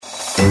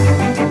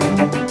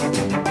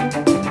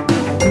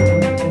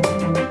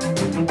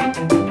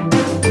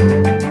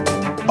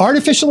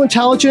Artificial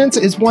intelligence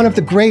is one of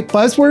the great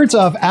buzzwords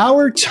of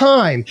our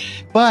time,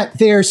 but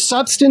there's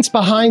substance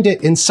behind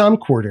it in some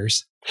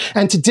quarters.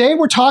 And today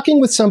we're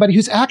talking with somebody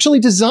who's actually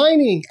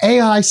designing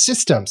AI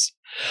systems.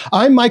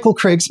 I'm Michael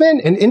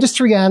Krigsman, an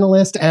industry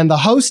analyst and the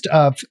host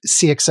of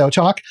CXO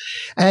Talk,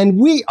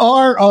 and we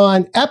are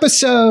on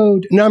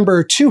episode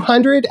number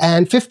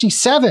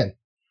 257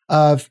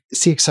 of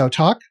CXO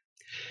Talk.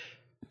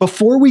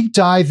 Before we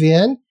dive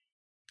in,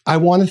 I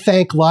want to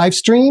thank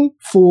Livestream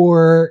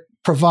for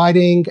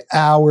providing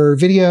our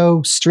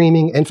video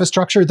streaming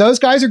infrastructure. Those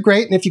guys are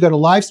great. And if you go to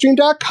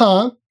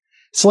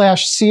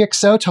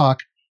livestream.com/CXO Talk,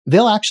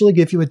 they'll actually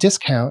give you a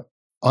discount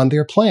on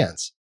their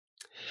plans.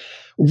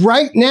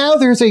 Right now,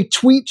 there's a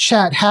tweet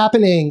chat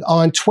happening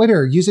on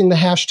Twitter using the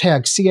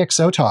hashtag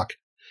CXO Talk.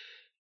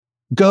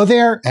 Go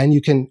there and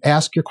you can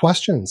ask your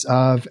questions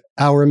of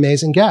our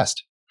amazing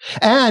guest.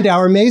 And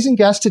our amazing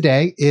guest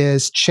today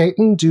is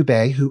Chetan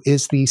Dubey, who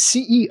is the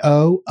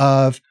CEO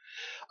of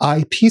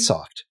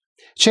IPsoft.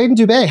 Chetan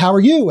Dubey, how are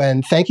you?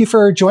 And thank you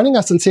for joining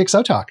us on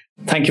CXO Talk.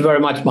 Thank you very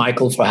much,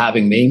 Michael, for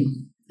having me.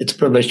 It's a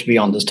privilege to be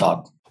on this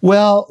talk.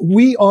 Well,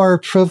 we are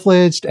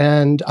privileged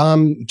and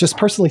just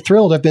personally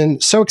thrilled. I've been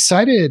so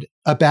excited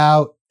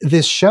about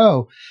this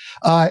show.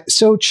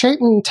 So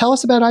Chetan, tell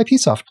us about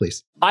IPsoft,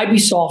 please.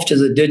 IPsoft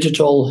is a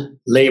digital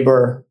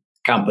labor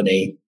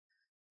company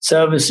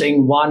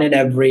servicing 1 in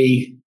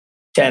every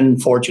 10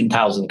 Fortune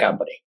 1000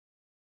 company.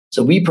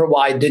 So we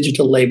provide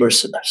digital labor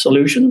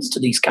solutions to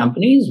these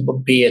companies,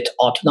 be it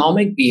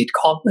autonomic, be it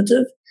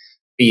cognitive,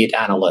 be it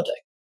analytic.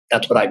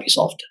 That's what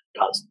IPsoft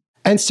does.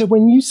 And so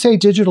when you say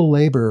digital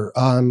labor,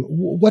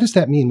 what does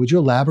that mean? Would you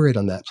elaborate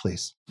on that,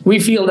 please? We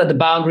feel that the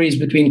boundaries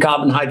between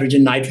carbon,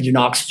 hydrogen, nitrogen,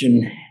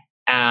 oxygen,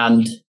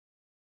 and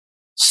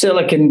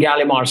silicon,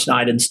 gallium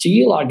arsenide, and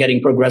steel are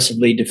getting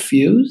progressively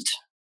diffused.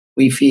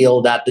 We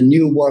feel that the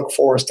new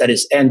workforce that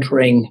is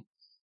entering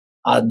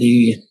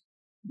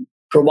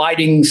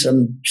providing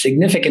some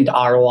significant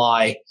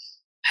ROI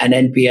and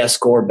NPS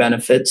score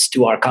benefits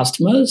to our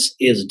customers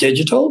is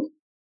digital.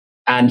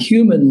 And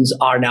humans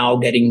are now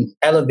getting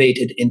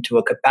elevated into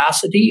a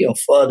capacity of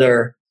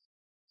further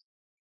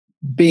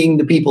being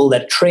the people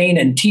that train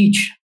and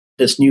teach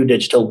this new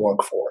digital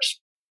workforce.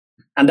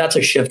 And that's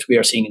a shift we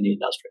are seeing in the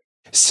industry.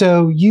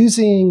 So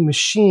using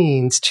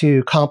machines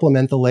to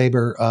complement the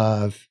labor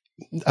of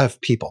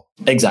people.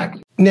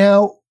 Exactly.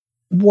 Now,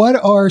 what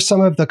are some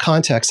of the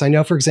contexts? I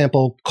know, for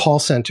example, call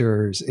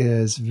centers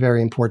is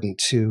very important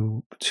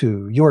to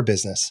your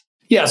business.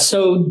 Yeah,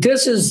 so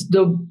this is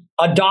the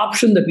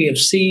adoption that we have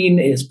seen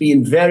has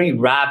been very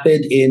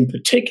rapid,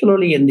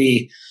 particularly in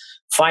the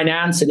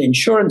finance and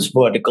insurance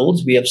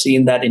verticals. We have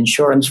seen that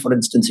insurance, for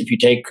instance, if you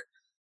take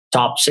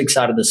top 6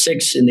 out of the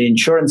 6 in the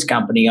insurance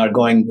company are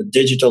going with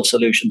digital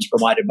solutions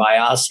provided by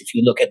us. If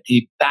you look at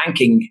the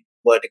banking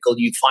vertical,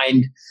 you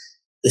find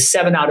the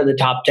 7 out of the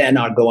top 10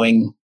 are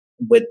going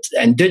with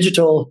and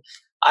digital.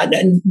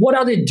 And what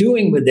are they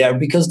doing with there?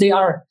 Because the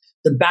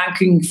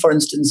banking, for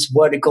instance,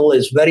 vertical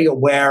is very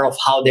aware of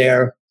how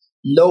their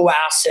low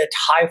asset,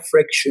 high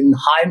friction,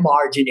 high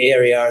margin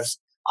areas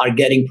are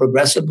getting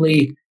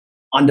progressively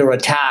under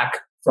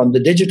attack from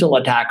the digital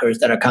attackers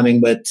that are coming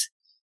with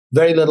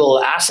very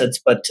little assets,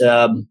 but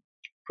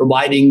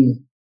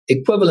providing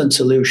equivalent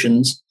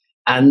solutions.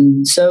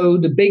 And so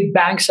the big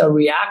banks are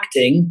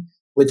reacting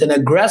with an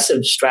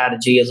aggressive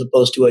strategy as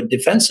opposed to a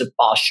defensive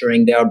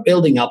posturing. They are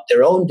building up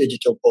their own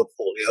digital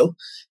portfolio.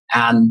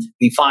 And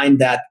we find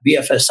that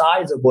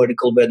BFSI is a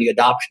vertical where the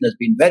adoption has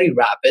been very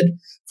rapid.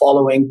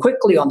 Following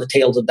quickly on the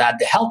tails of that,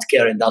 the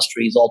healthcare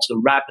industry is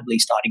also rapidly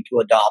starting to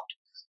adopt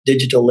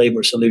digital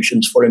labor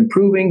solutions for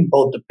improving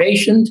both the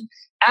patient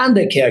and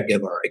the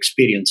caregiver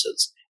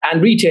experiences.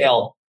 And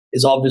retail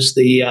is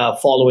obviously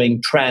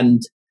following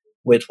trend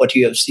with what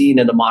you have seen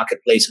in the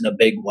marketplace in a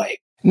big way.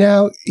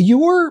 Now,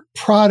 your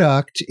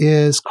product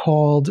is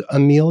called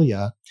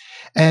Amelia.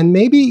 And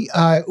maybe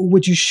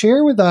would you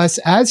share with us,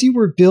 as you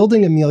were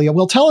building Amelia,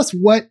 well, tell us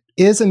what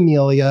is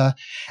Amelia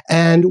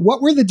and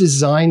what were the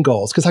design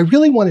goals? Because I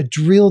really want to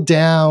drill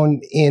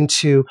down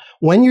into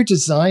when you're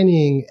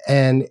designing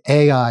an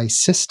AI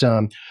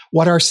system,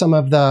 what are some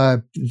of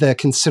the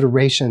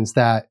considerations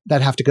that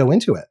have to go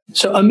into it?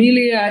 So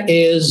Amelia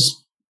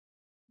is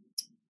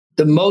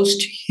the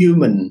most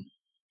human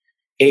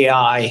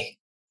AI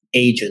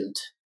agent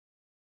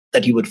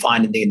that you would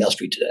find in the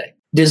industry today.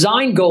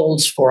 Design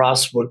goals for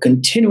us were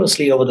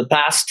continuously over the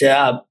past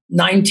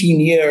 19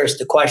 years.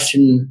 The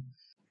question,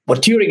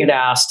 what Turing had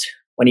asked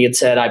when he had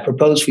said, I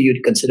propose for you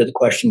to consider the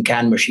question,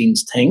 can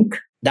machines think?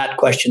 That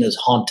question has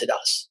haunted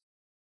us.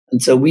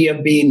 And so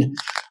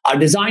our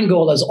design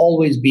goal has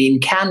always been,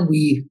 can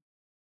we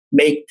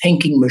make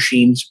thinking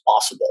machines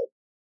possible?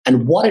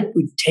 And what it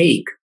would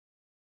take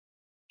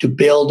to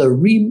build a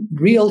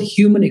real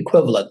human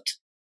equivalent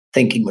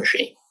thinking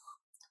machine.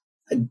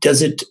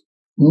 Does it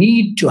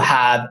need to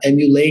have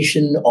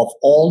emulation of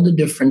all the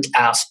different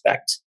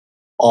aspects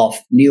of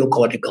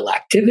neocortical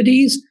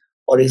activities?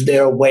 Or is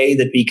there a way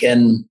that we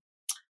can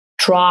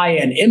try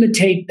and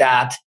imitate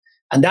that?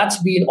 And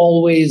that's been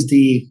always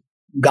the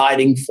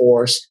guiding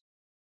force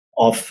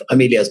of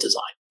Amelia's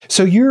design.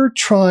 So you're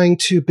trying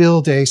to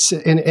build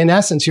in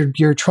essence,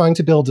 you're trying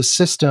to build a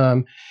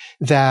system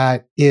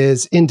that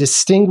is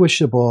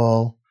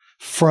indistinguishable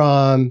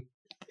from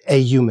a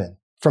human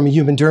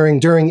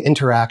during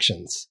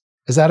interactions.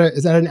 Is that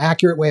an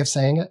accurate way of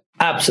saying it?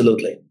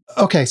 Absolutely.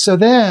 Okay, so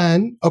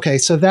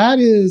that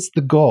is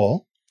the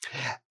goal.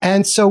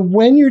 And so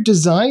when you're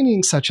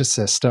designing such a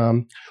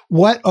system,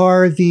 what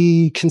are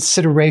the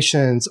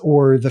considerations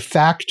or the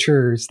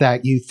factors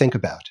that you think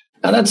about?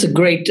 Now, that's a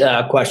great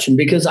question,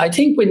 because I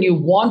think when you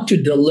want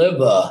to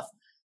deliver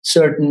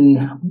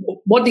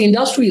what the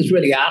industry is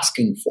really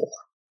asking for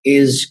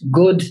is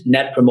good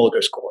net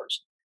promoter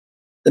scores.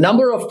 The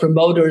number of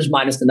promoters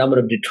minus the number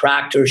of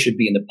detractors should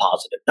be in the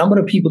positive. Number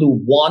of people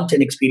who want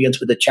an experience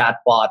with a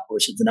chatbot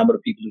versus the number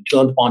of people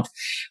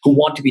who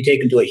want to be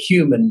taken to a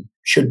human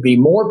should be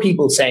more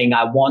people saying,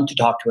 I want to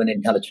talk to an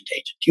intelligent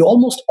agent. You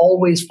almost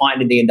always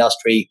find in the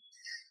industry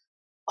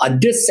a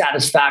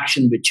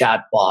dissatisfaction with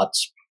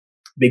chatbots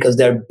because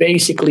they're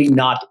basically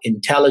not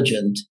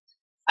intelligent.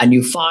 And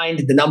you find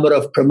the number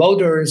of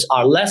promoters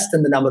are less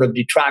than the number of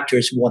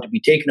detractors who want to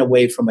be taken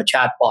away from a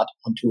chatbot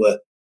onto a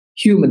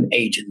human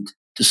agent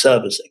to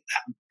servicing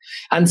them.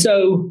 And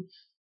so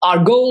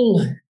our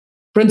goal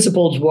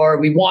principles were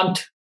we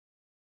want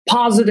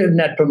positive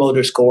net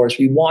promoter scores.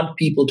 We want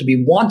people to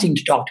be wanting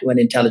to talk to an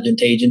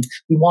intelligent agent.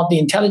 We want the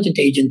intelligent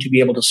agent to be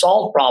able to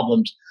solve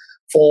problems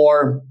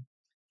for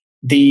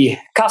the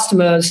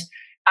customers.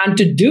 And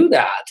to do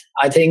that,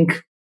 I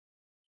think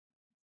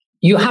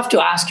you have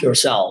to ask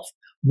yourself,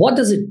 what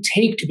does it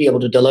take to be able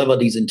to deliver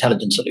these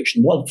intelligent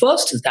solutions? Well,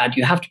 first is that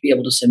you have to be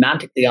able to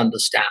semantically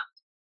understand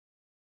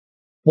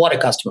what a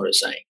customer is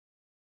saying.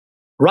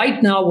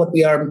 Right now, what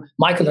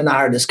Michael and I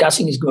are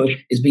discussing is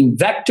being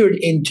vectored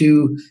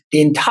into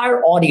the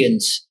entire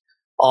audience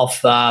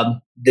of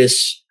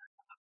this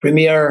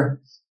premier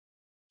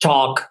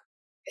talk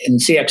in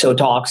CXO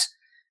Talks,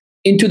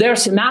 into their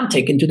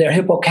into their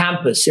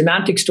hippocampus,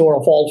 semantic store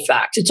of all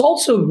facts. It's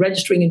also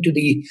registering into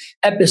the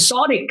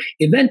episodic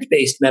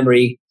event-based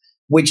memory,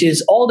 which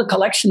is all the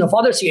collection of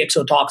other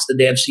CXO talks that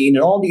they have seen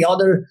and all the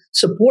other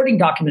supporting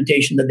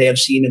documentation that they have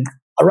seen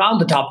around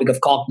the topic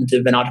of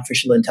cognitive and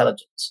artificial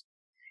intelligence.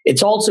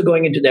 It's also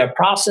going into their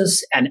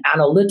process and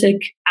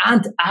analytic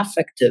and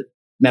affective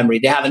memory.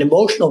 They have an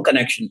emotional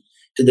connection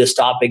to this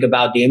topic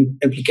about the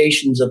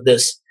implications of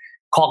this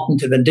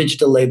cognitive and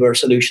digital labor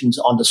solutions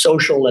on the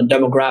social and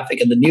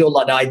demographic and the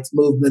neo-Luddite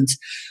movements,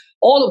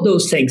 all of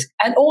those things.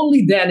 And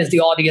only then is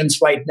the audience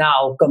right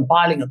now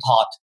compiling a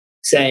thought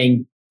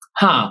saying,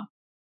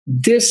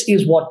 this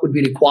is what would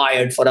be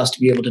required for us to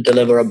be able to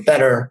deliver a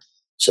better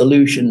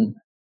solution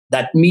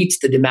that meets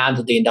the demands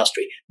of the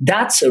industry.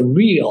 That's a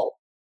real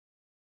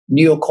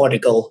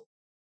neocortical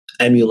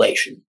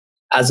emulation,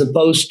 as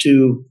opposed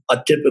to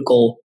a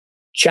typical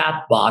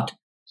chatbot,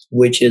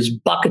 which is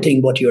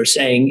bucketing what you're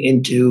saying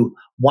into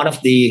one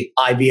of the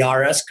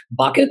IVR-esque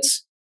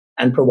buckets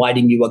and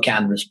providing you a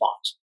canned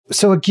response.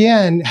 So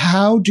again,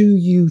 how do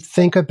you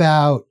think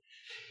about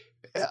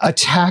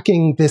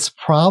attacking this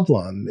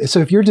problem? So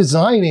if you're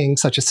designing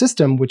such a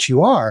system, which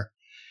you are,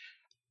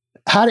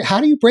 how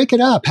do you break it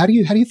up? How do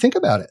you think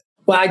about it?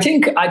 Well, I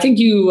think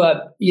you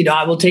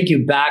I will take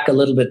you back a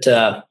little bit,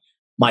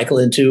 Michael.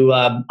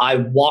 I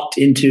walked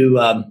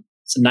into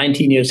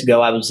 19 years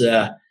ago. I was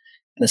an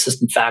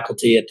assistant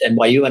faculty at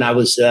NYU, and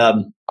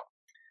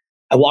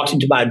I walked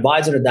into my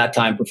advisor at that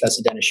time,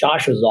 Professor Dennis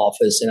Shasha's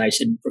office, and I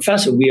said,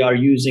 Professor, we are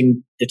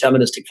using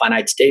deterministic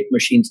finite state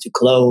machines to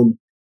clone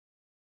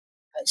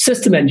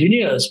system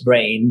engineers'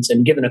 brains,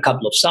 and given a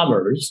couple of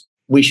summers,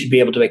 we should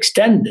be able to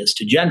extend this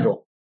to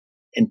general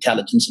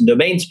intelligence and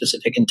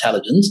domain-specific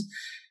intelligence.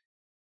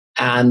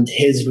 And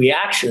his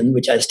reaction,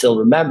 which I still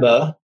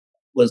remember,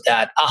 was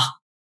that,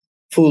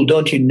 fool,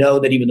 don't you know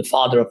that even the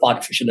father of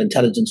artificial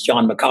intelligence,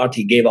 John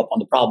McCarthy, gave up on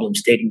the problem,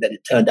 stating that it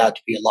turned out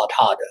to be a lot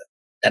harder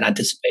than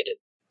anticipated.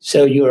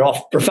 So you're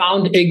of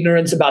profound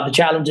ignorance about the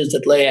challenges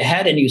that lay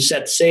ahead, and you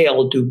set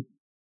sail to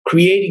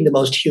creating the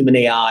most human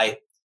AI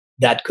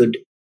that could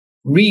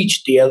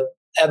reach the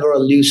ever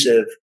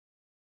elusive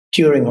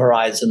Turing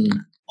horizon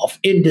of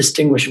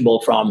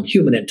indistinguishable from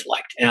human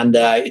intellect. And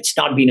it's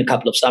not been a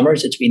couple of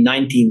summers, it's been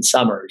 19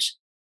 summers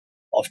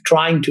of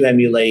trying to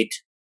emulate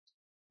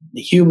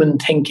the human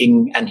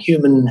thinking and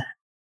human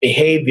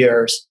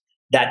behaviors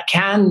that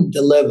can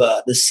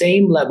deliver the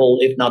same level,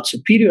 if not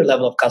superior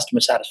level of customer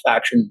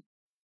satisfaction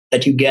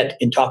that you get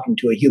in talking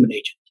to a human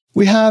agent.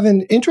 We have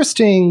an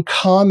interesting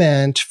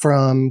comment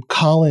from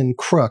Colin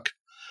Crook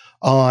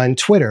on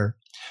Twitter,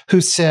 who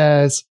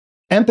says,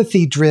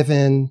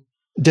 empathy-driven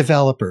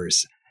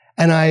developers.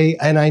 And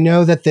I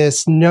know that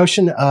this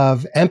notion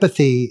of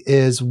empathy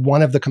is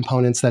one of the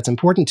components that's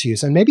important to you.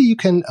 So maybe you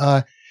can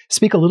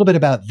speak a little bit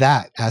about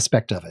that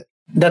aspect of it.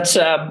 That's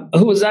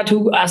who was that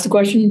who asked the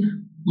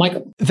question,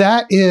 Michael?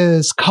 That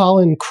is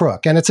Colin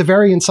Crook, and it's a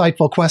very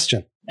insightful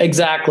question.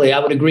 Exactly. I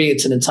would agree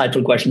it's an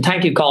insightful question.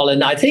 Thank you,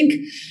 Colin. I think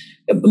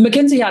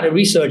McKinsey had a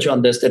research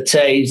on this that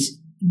says,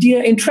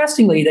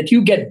 interestingly, that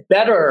you get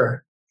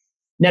better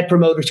net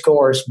promoter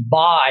scores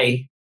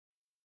by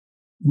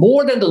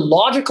more than the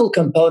logical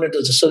component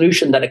of the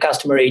solution that a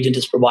customer agent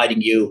is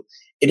providing you,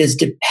 it is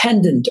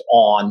dependent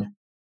on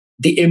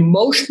the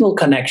emotional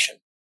connection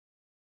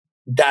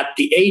that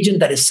the agent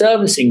that is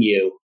servicing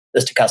you,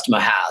 Mr. Customer,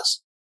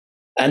 has.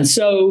 And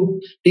so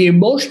the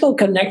emotional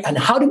connect, and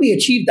how do we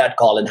achieve that,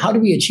 Colin? How do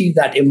we achieve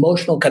that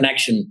emotional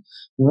connection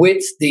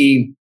with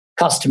the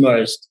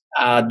customers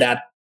that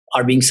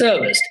are being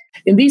serviced?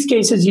 In these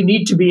cases, you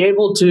need to be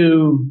able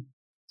to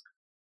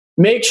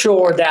make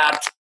sure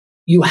that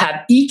you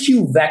have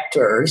EQ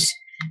vectors.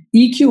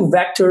 EQ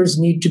vectors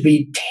need to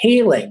be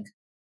tailing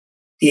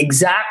the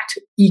exact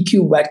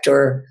EQ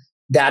vector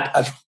that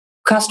a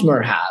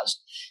customer has.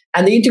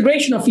 And the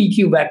integration of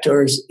EQ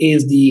vectors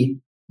is the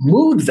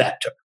mood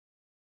vector.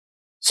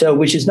 So,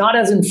 which is not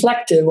as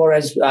inflective or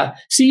as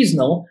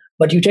seasonal,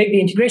 but you take the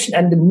integration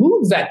and the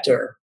mood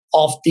vector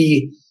of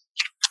the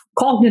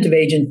cognitive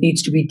agent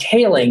needs to be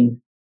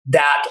tailing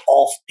that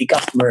of the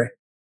customer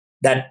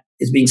that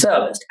is being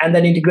serviced. And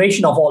then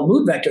integration of all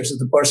mood vectors is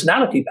the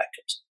personality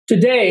vectors.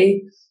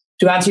 Today,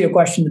 to answer your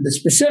question with the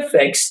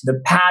specifics, the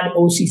PAD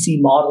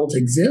OCC models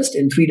exist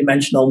in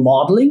three-dimensional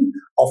modeling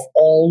of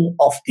all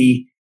of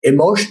the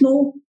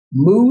emotional,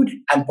 mood,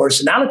 and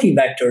personality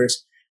vectors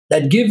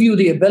that give you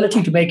the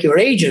ability to make your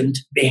agent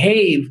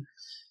behave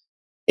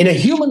in a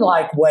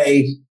human-like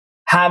way,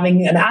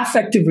 having an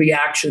affective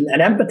reaction, an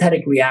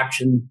empathetic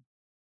reaction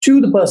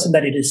to the person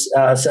that it is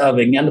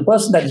serving and the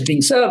person that is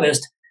being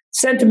serviced.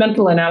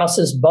 Sentimental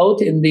analysis,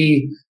 both in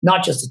the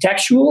not just the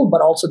textual,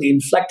 but also the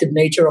inflected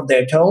nature of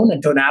their tone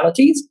and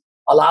tonalities,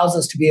 allows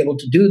us to be able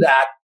to do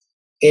that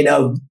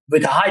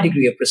with a high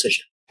degree of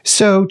precision.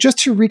 So just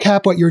to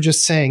recap what you're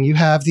just saying, you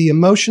have the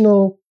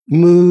emotional,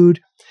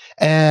 mood,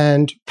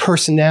 and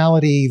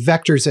personality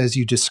vectors, as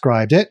you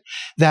described it,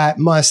 that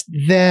must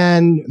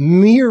then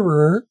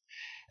mirror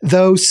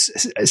those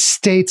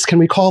states. Can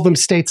we call them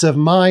states of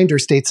mind or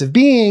states of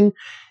being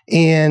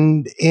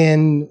in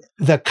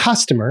the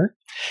customer,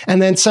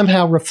 and then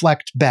somehow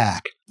reflect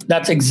back?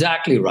 That's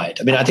exactly right.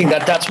 I mean, I think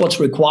that's what's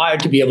required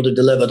to be able to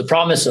deliver. The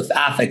promise of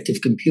affective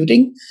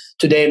computing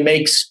today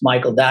makes,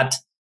 Michael, that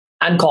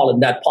and Colin,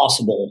 that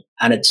possible,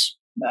 and it's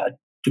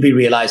to be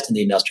realized in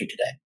the industry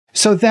today.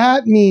 So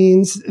that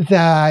means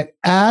that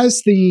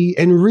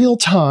in real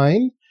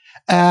time,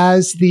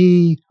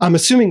 I'm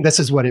assuming this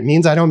is what it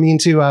means. I don't mean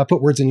to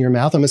put words in your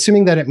mouth. I'm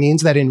assuming that it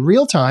means that in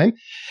real time,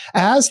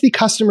 as the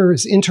customer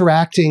is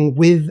interacting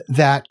with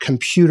that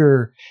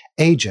computer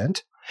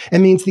agent, it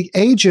means the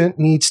agent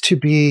needs to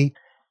be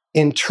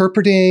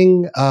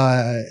interpreting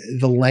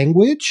the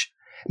language,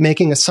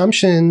 making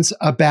assumptions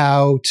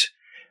about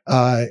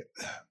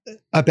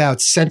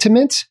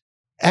sentiment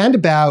and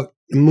about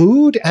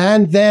mood,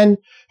 and then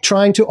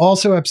trying to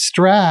also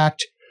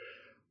abstract,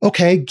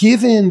 okay,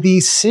 given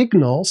these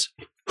signals,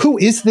 who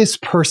is this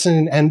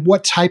person and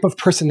what type of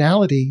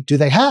personality do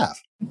they have?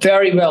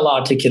 Very well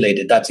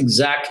articulated. That's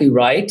exactly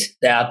right.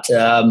 That,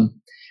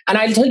 and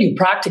I'll tell you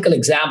practical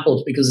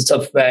examples because it's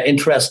of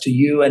interest to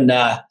you and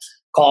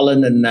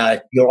Colin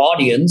and your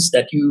audience.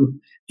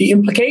 The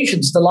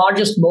implications. The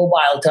largest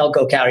mobile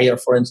telco carrier,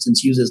 for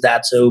instance, uses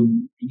that. So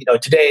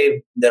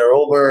today there are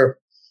over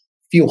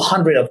few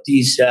hundred of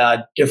these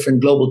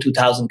different Global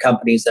 2000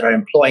 companies that are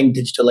employing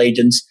digital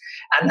agents.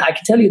 And I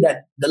can tell you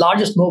that the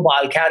largest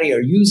mobile carrier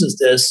uses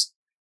this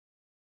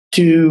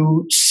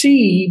to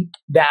see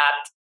that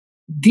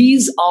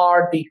these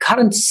are the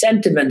current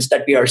sentiments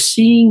that we are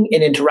seeing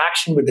in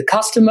interaction with the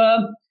customer.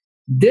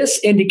 This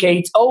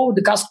indicates,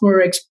 the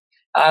customer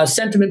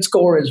sentiment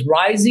score is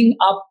rising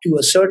up to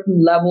a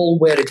certain level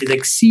where it is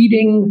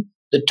exceeding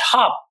the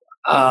top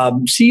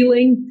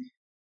ceiling.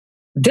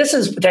 This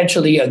is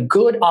potentially a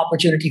good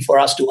opportunity for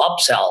us to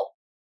upsell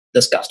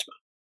this customer.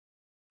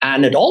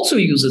 And it also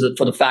uses it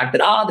for the fact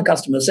that the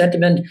customer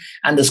sentiment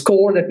and the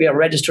score that we are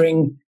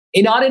registering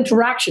in our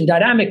interaction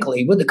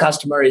dynamically with the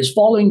customer is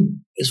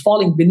falling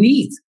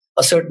beneath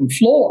a certain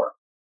floor.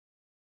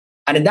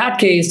 And in that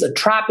case, a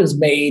trap is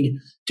made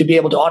to be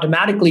able to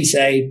automatically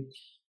say,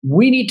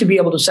 we need to be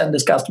able to send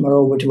this customer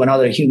over to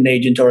another human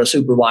agent or a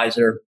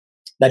supervisor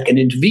that can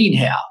intervene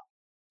here.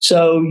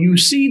 So you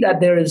see that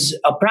there is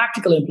a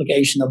practical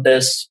implication of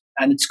this,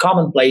 and it's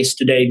commonplace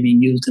today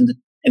being used in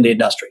the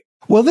industry.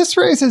 Well, this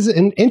raises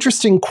an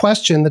interesting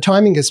question. The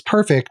timing is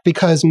perfect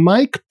because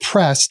Mike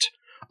Prest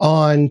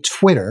on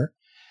Twitter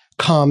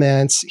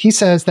comments, he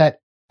says that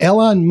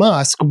Elon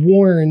Musk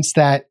warns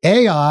that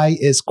AI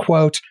is,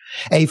 quote,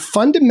 a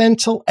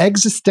fundamental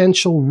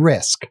existential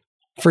risk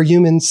for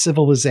human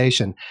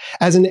civilization.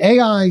 As an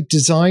AI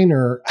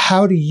designer,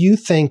 how do you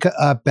think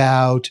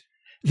about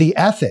the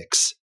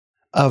ethics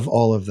of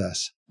all of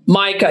this?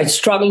 Mike, I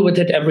struggle with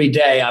it every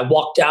day. I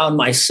walked down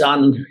my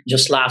son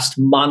just last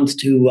month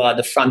to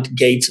the front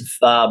gates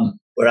of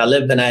where I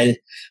live, and I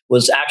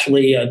was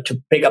actually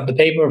to pick up the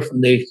paper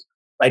from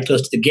right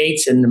close to the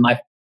gates, and my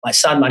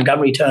son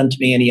Montgomery turned to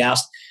me and he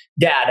asked,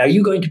 "Dad, are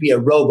you going to be a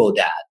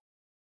robo-dad?"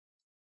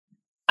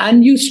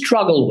 And you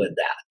struggle with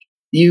that.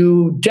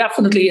 You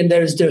definitely, and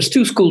there's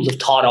two schools of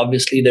thought.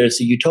 Obviously, there's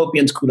the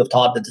utopian school of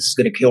thought that this is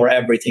going to cure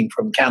everything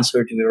from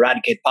cancer to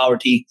eradicate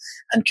poverty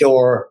and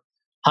cure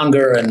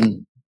hunger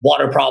and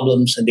water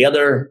problems. And the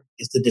other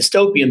is the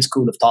dystopian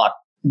school of thought,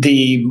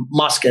 the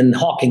Musk and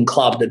Hawking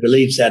club that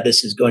believes that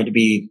this is going to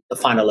be the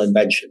final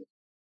invention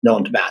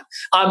known to man.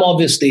 I'm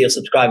obviously a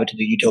subscriber to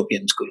the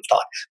utopian school of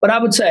thought. But I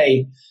would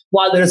say,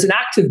 while there's an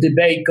active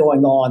debate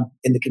going on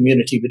in the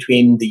community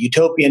between the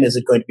utopian, is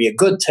it going to be a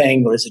good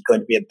thing or is it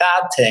going to be a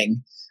bad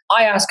thing?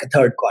 I ask a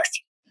third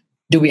question.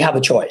 Do we have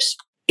a choice?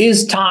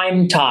 Is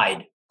time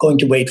tide going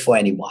to wait for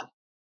anyone?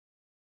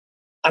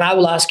 And I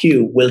will ask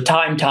you, will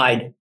time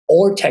tide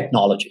or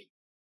technology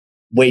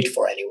wait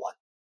for anyone?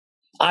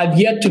 I've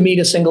yet to meet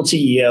a single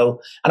CEO,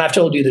 and I've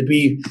told you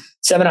that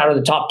 7 out of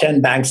the top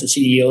 10 banks and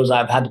CEOs,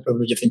 I've had the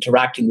privilege of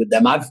interacting with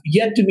them. I've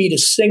yet to meet a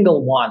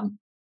single one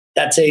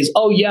that says,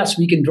 oh, yes,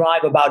 we can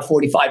drive about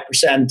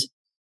 45%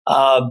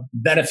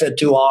 benefit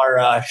to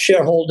our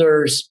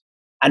shareholders,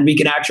 and we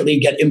can actually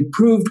get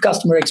improved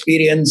customer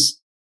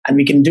experience, and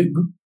we can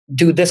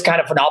do this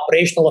kind of an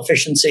operational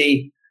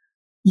efficiency.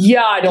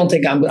 Yeah, I don't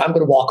think I'm going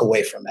to walk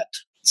away from it.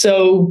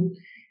 So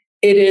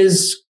it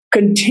is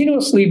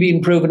continuously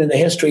being proven in the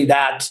history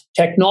that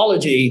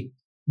technology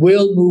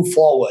will move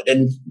forward.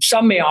 And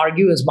some may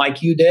argue, as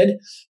Mike, you did,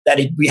 that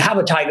we have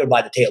a tiger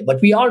by the tail,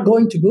 but we are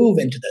going to move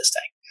into this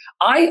thing.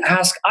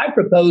 I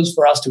propose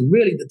for us to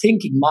really, the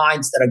thinking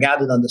minds that are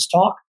gathered on this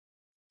talk,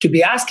 to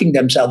be asking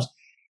themselves,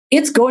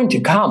 it's going to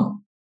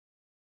come.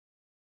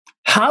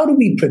 How do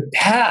we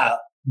prepare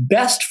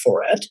best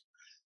for it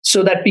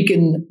so that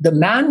the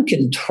man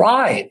can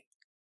thrive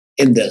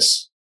in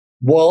this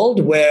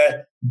world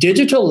where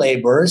digital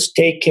laborers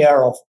take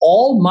care of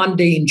all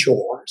mundane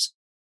chores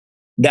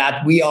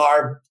that we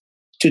are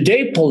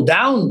today pulled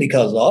down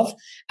because of,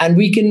 and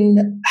we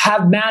can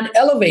have man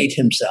elevate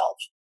himself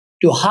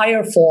to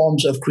higher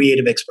forms of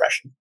creative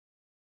expression.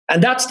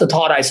 And that's the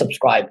thought I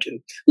subscribe to.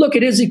 Look,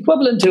 it is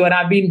equivalent to, and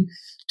I've been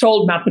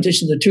told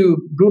mathematicians are too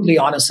brutally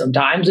honest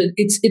sometimes,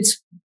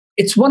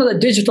 it's one of the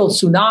digital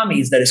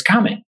tsunamis that is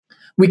coming.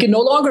 We can no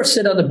longer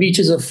sit on the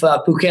beaches of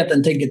Phuket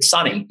and think it's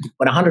sunny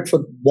when a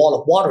 100-foot wall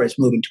of water is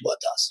moving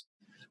towards us.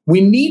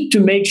 We need to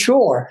make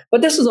sure,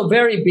 but this is a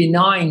very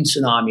benign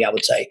tsunami, I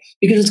would say,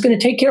 because it's going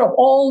to take care of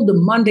all the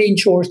mundane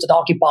chores that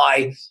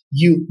occupy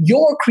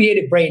your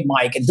creative brain,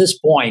 Mike. At this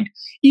point,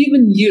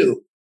 even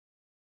you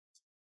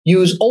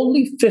use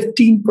only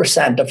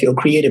 15% of your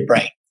creative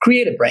brain.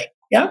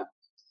 Yeah?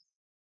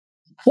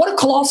 What a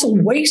colossal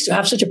waste to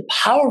have such a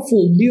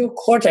powerful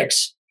neocortex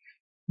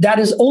that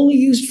is only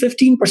used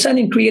 15%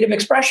 in creative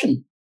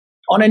expression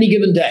on any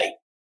given day.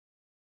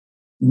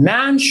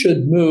 Man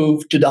should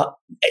move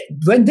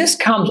when this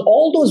comes,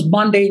 all those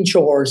mundane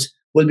chores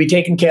will be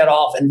taken care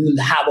of, and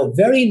we'll have a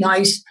very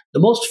nice, the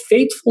most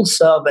faithful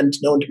servant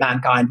known to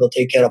mankind will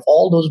take care of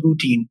all those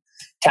routine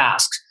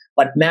tasks.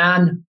 But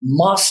man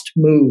must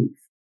move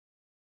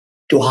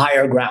to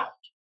higher ground.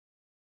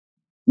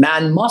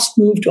 Man must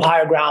move to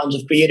higher grounds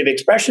of creative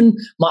expression.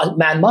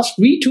 Man must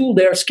retool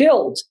their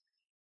skills.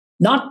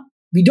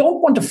 We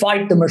don't want to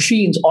fight the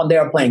machines on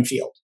their playing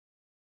field.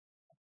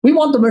 We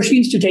want the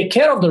machines to take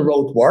care of the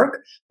rote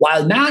work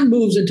while man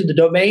moves into the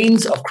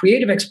domains of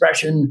creative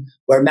expression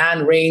where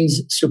man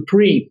reigns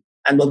supreme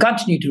and will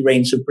continue to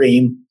reign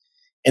supreme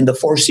in the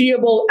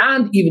foreseeable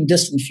and even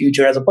distant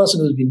future. As a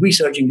person who's been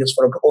researching this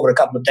for over a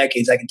couple of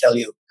decades, I can tell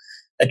you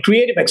that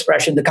creative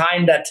expression, the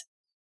kind that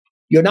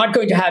you're not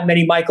going to have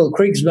many Michael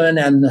Krigsman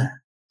and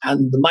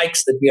the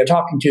Mikes that we are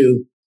talking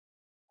to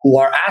who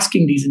are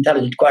asking these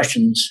intelligent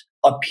questions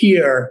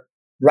appear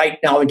right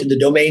now into the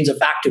domains of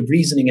active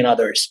reasoning and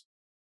others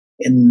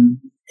in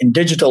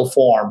digital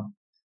form.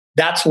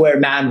 That's where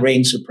man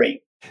reigns supreme.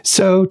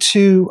 So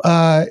to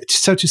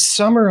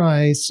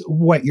summarize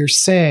what you're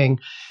saying,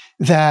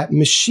 that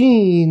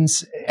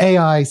machines,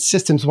 AI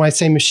systems, when I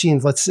say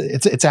machines,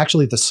 it's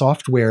actually the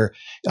software.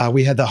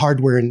 We had the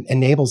hardware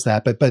enables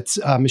that, but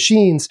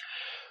machines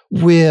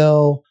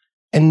will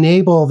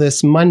enable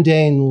this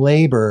mundane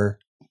labor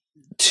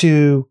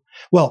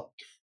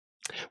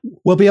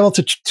we'll be able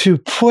to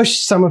push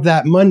some of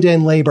that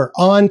mundane labor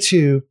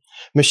onto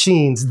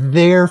machines,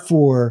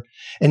 therefore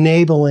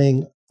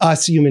enabling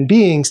us human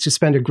beings to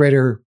spend a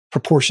greater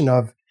proportion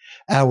of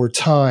our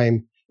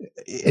time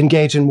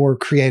engaged in more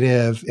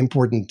creative,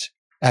 important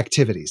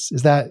activities.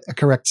 Is that a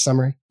correct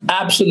summary?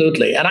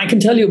 Absolutely. And I can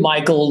tell you,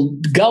 Michael,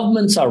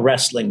 governments are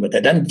wrestling with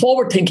it, and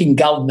forward-thinking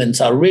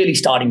governments are really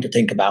starting to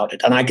think about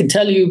it. And I can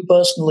tell you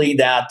personally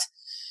that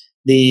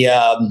the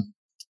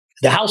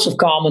House of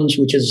Commons,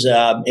 which is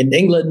in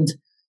England,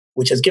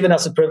 which has given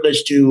us the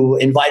privilege to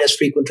invite us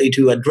frequently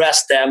to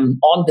address them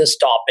on this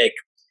topic,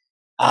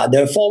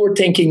 the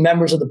forward-thinking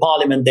members of the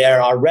parliament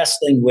there are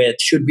wrestling with,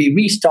 should we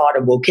restart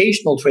a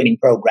vocational training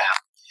program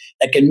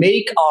that can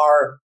make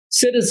our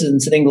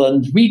citizens in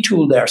England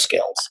retool their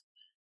skills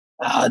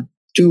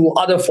to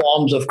other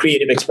forms of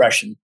creative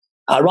expression,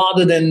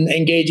 rather than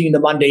engaging in the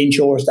mundane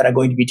chores that are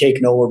going to be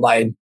taken over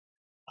by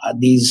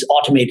these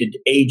automated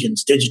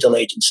agents, digital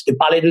agents. The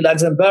Palais de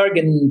Luxembourg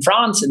in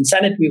France, in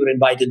Senate, we were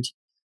invited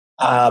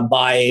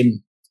by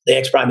the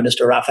ex-Prime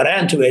Minister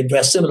Raffarin to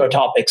address similar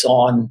topics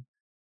on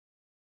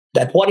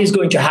that what is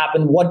going to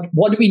happen, what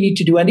do we need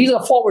to do? And these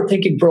are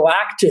forward-thinking,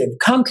 proactive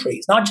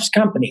countries, not just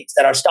companies,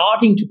 that are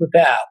starting to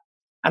prepare.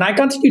 And I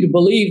continue to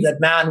believe that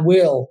man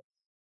will.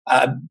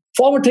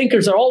 Forward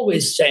thinkers are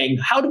always saying,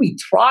 how do we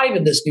thrive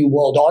in this new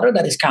world order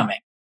that is coming?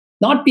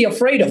 Not be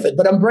afraid of it,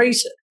 but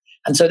embrace it.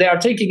 And so they are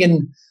taking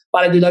in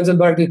Palais de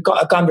Luxembourg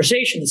a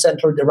conversation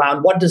centered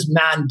around what does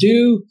man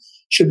do?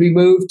 Should we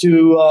move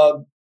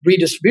to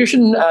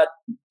redistribution,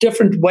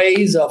 different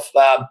ways of,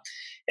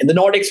 in the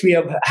Nordics, we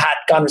have had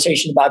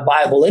conversation about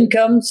viable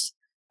incomes.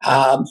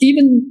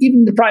 Even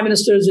the prime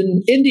ministers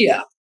in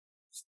India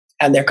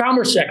and their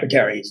commerce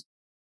secretaries,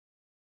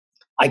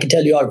 I can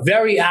tell you, are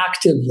very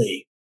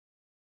actively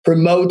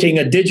promoting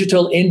a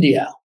digital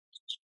India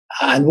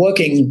and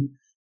working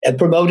at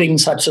promoting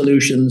such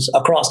solutions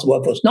across the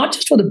workforce, not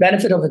just for the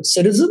benefit of its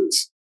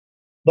citizens,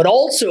 but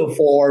also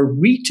for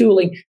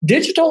retooling.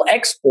 Digital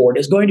export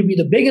is going to be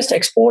the biggest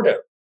exporter.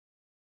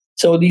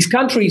 So these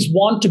countries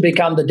want to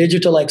become the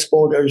digital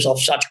exporters of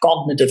such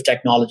cognitive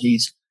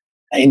technologies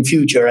in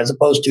future, as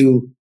opposed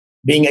to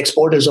being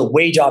exporters of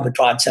wage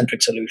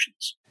arbitrage-centric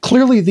solutions.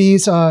 Clearly,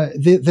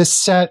 this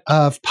set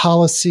of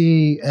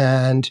policy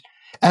and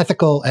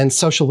ethical and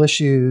social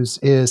issues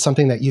is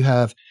something that you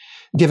have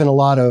given a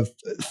lot of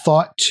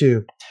thought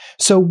to.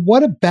 So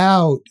what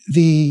about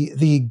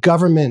the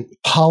government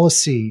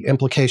policy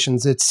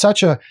implications? It's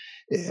such a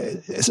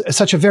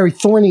very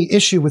thorny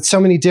issue with so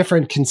many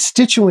different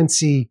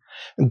constituency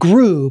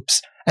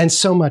groups and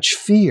so much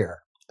fear.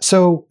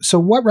 So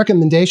what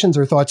recommendations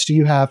or thoughts do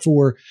you have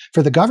for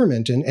the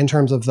government in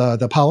terms of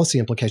the policy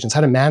implications,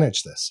 how to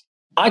manage this?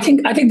 I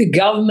think the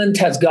government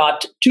has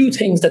got two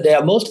things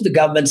that most of the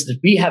governments that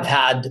we have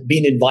had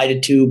been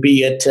invited to,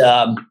 be it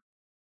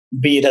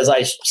as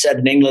I said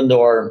in England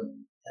or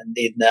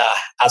in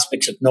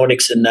aspects of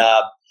Nordics in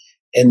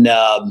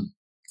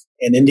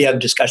India,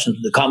 discussions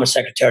with the Commerce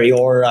Secretary,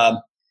 or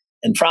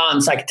in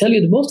France. I can tell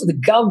you that most of the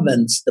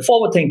governments, the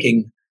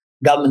forward-thinking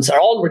governments, are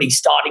already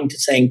starting to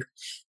think.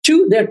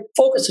 Their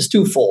focus is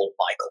twofold,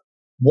 Michael.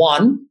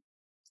 One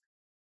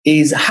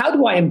is, how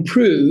do I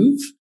improve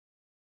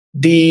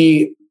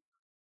the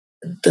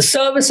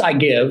service I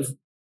give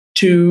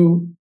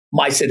to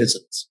my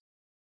citizens?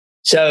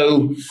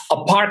 So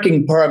a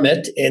parking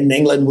permit in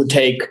England would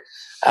take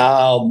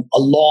a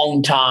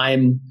long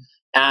time,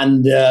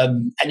 and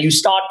you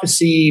start to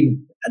see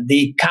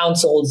the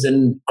councils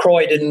in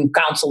Croydon,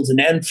 councils in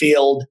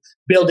Enfield,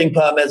 building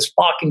permits,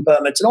 parking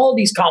permits, and all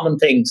these common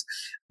things,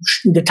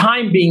 the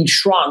time being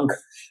shrunk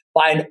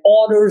by an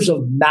orders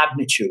of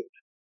magnitude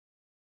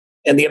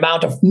and the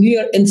amount of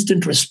near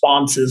instant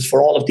responses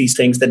for all of these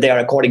things that they are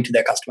according to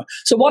their customer.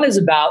 So one is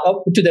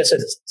about to their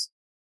citizens.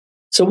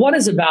 So one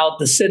is about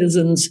the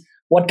citizens.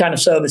 What kind of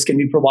service can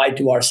we provide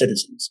to our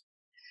citizens?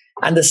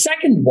 And the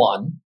second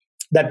one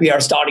that we are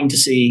starting to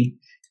see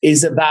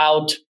is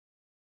about,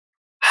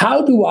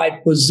 how do I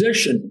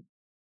position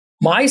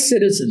my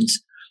citizens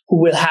who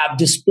will have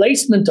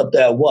displacement of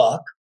their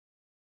work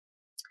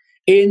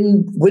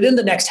within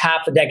the next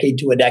half a decade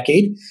to a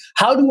decade?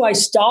 How do I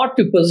start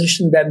to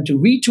position them to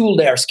retool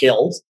their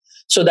skills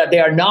so that they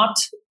are not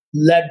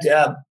led,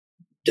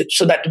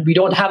 so that we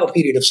don't have a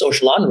period of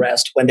social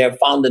unrest when they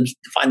find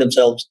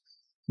themselves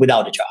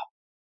without a job?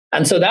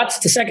 And so that's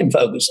the second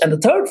focus. And the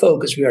third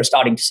focus we are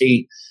starting to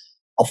see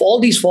of all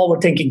these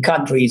forward-thinking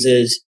countries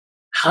is,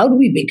 how do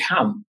we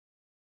become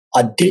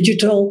a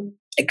digital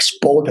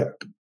exporter?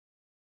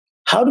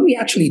 How do we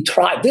actually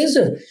thrive?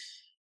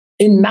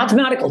 In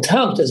mathematical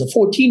terms, there's a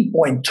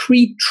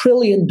 $14.3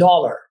 trillion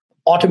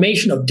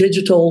automation of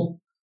digital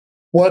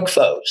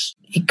workflows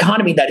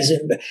economy that is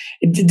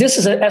this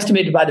is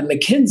estimated by the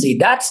McKinsey.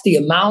 That's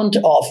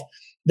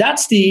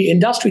the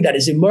industry that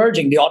is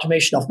emerging, the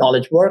automation of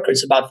knowledge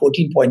workers, about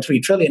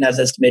 14.3 trillion as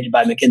estimated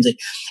by McKinsey.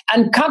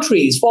 And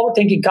countries,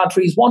 forward-thinking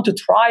countries, want to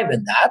thrive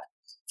in that.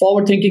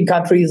 Forward-thinking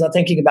countries are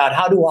thinking about,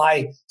 how do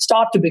I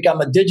start to become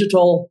a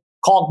digital,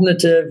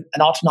 cognitive,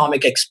 and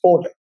autonomic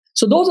exporter?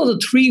 So those are the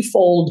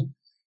threefold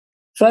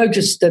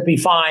focus that we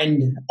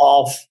find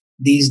of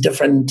these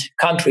different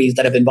countries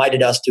that have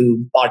invited us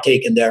to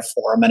partake in their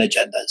forum and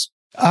agendas.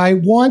 I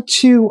want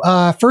to,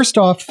 first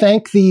off,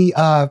 thank the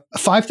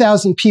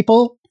 5,000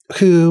 people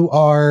who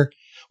are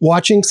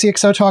watching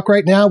CXO Talk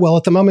right now. Well,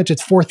 at the moment,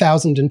 it's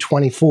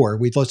 4,024.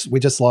 We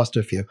just lost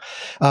a few.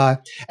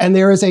 And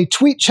there is a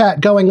tweet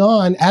chat going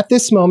on at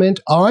this moment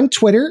on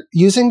Twitter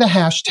using the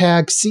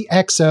hashtag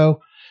CXO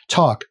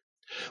Talk.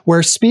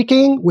 We're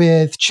speaking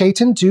with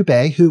Chetan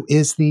Dubey, who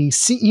is the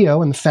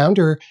CEO and the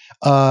founder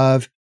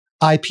of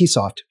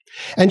IPsoft.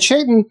 And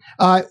Chetan,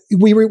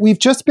 we've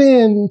just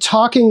been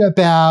talking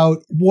about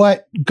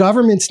what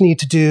governments need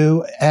to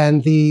do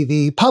and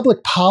the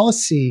public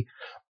policy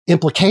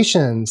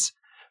implications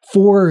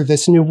for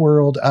this new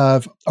world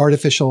of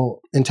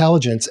artificial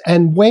intelligence.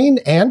 And Wayne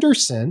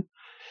Anderson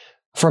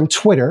from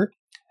Twitter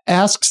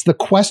asks the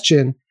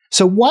question,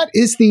 so what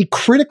is the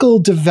critical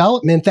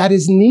development that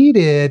is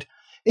needed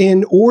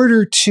in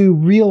order to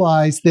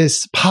realize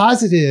this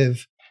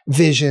positive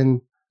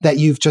vision that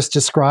you've just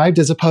described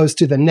as opposed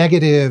to the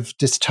negative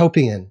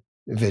dystopian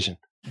vision?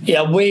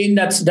 Yeah, Wayne,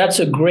 that's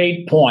a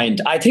great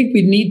point. I think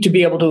we need to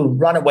be able to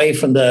run away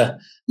from the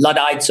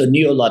Luddites or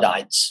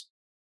neo-Luddites.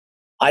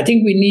 I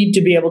think we need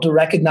to be able to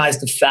recognize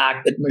the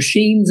fact that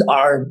machines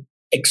are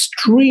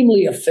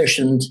extremely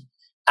efficient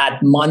at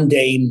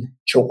mundane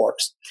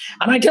chores.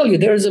 And I tell you,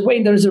 there's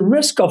a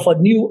risk of a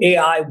new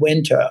AI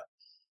winter,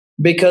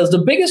 because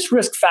the biggest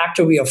risk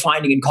factor we are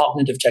finding in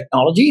cognitive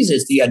technologies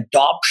is the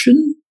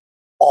adoption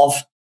of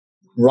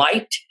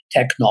right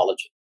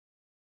technology.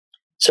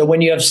 So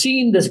when you have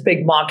seen this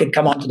big market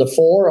come onto the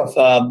fore of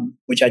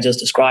which I just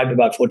described,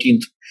 about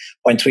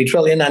 14.3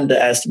 trillion and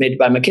estimated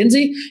by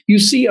McKinsey, you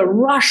see a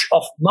rush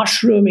of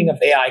mushrooming of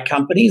AI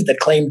companies that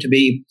claim to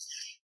be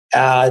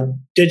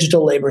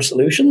digital labor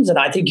solutions. And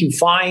I think you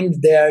find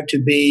there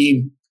to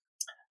be,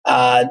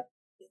 as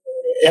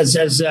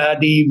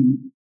the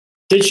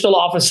digital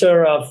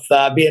officer of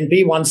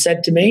BNP once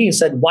said to me, he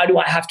said, "Why do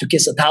I have to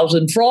kiss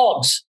 1,000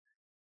 frogs?"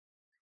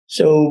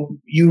 So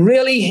you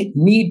really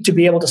need to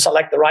be able to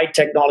select the right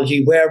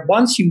technology, where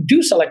once you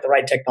do select the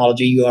right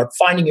technology, you are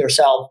finding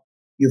yourself,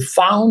 you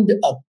found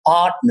a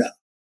partner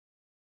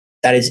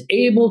that is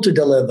able to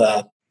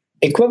deliver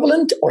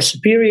equivalent or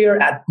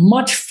superior at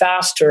much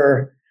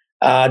faster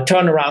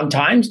turnaround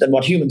times than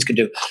what humans can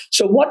do.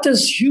 So what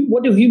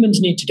do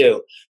humans need to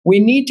do? We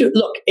need to,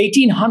 look,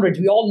 1800s,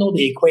 we all know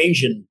the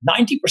equation.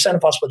 90%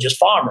 of us were just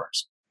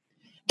farmers.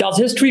 Does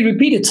history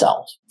repeat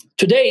itself?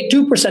 Today,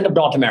 2% of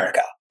North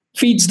America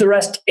feeds the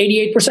rest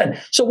 88%.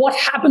 So what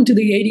happened to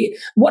the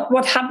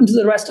what happened to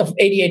the rest of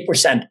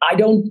 88%?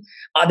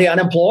 Are they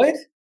unemployed?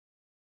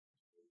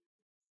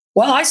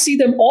 Well, I see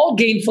them all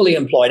gainfully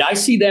employed. I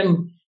see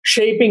them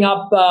shaping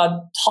up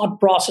thought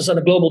process on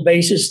a global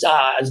basis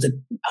as the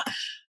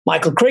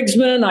Michael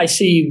Krigsman. I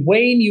see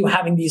Wayne, you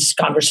having these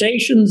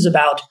conversations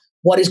about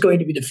what is going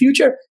to be the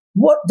future.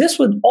 This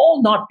would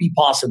all not be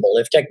possible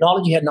if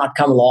technology had not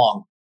come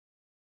along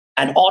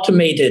and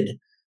automated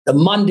the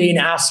mundane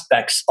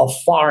aspects of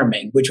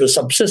farming, which was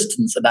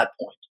subsistence at that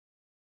point.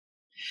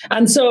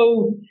 And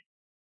so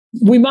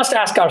we must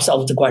ask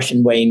ourselves the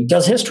question, Wayne,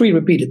 does history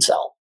repeat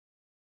itself?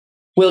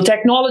 Will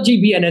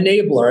technology be an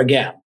enabler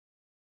again?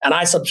 And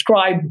I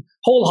subscribe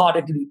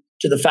wholeheartedly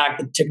to the fact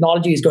that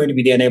technology is going to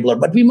be the enabler,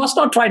 but we must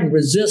not try to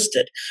resist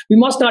it. We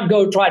must not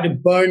go try to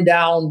burn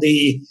down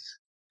the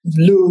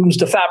looms,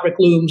 the fabric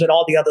looms, and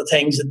all the other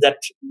things that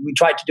we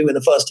tried to do in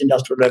the first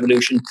industrial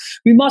revolution.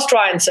 We must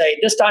try and say,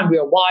 this time we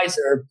are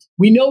wiser.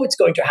 We know it's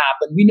going to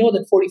happen. We know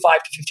that 45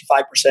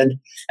 to 55%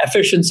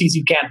 efficiencies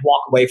you can't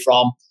walk away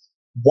from.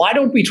 Why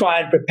don't we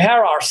try and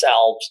prepare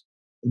ourselves,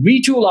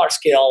 retool our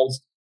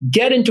skills,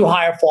 get into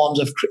higher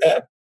forms of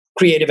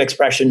creative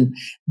expression,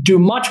 do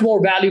much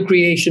more value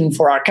creation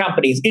for our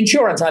companies.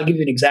 Insurance, I'll give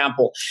you an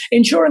example.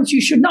 Insurance, you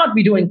should not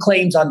be doing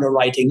claims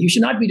underwriting. You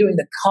should not be doing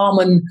the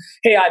common,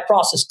 hey, I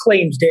process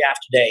claims day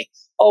after day.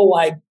 Oh,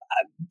 I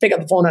pick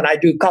up the phone and I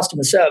do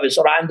customer service,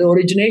 or I'm the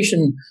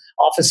origination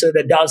officer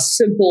that does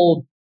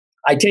simple,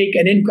 I take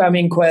an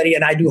incoming query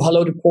and I do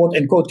hello to quote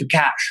and quote to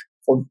cash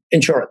for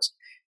insurance.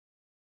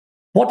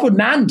 What would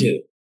man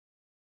do?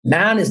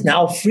 Man is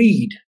now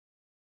freed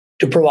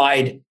to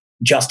provide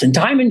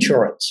just-in-time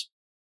insurance.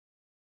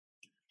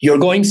 You're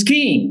going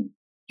skiing,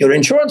 your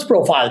insurance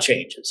profile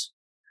changes.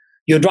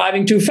 You're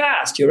driving too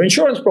fast, your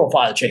insurance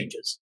profile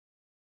changes.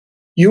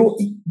 You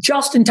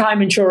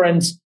just-in-time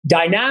insurance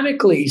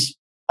dynamically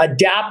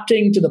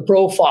adapting to the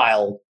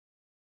profile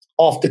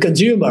of the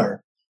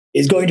consumer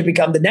is going to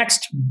become the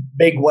next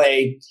big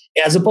way,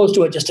 as opposed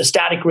to just a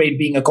static rate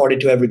being accorded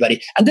to everybody.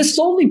 And this is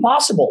only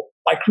possible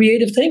by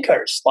creative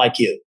thinkers like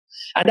you.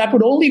 And that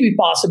would only be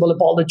possible if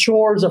all the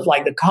chores of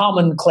like the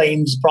common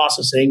claims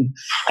processing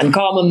and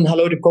common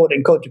hello to quote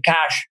and quote to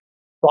cash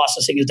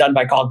processing is done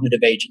by cognitive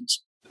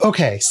agents.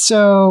 Okay,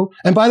 so,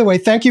 and by the way,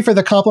 thank you for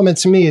the compliment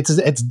to me.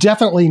 It's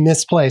definitely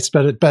misplaced,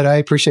 but I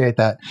appreciate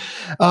that.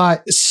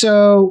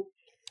 So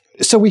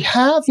we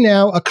have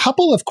now a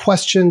couple of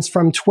questions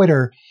from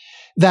Twitter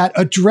that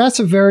address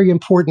a very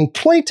important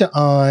point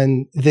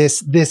on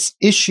this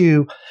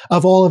issue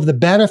of all of the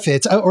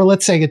benefits, or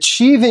let's say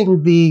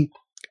achieving the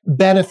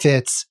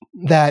benefits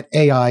that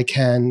AI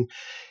can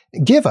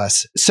give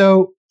us.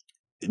 So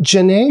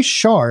Janae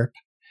Sharp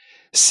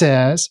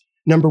says,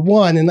 number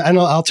one, and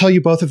I'll tell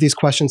you both of these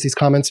questions, these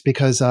comments,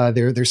 because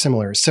they're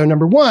similar. So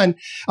number one,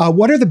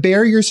 what are the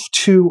barriers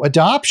to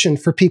adoption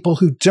for people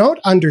who don't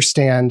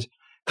understand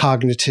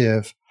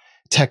cognitive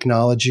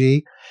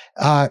technology,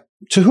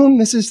 to whom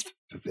this is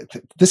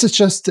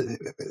just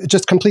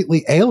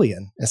completely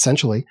alien,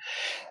 essentially?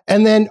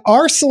 And then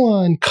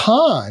Arsalan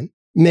Khan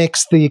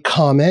makes the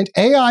comment,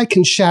 AI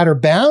can shatter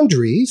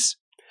boundaries,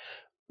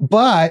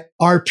 but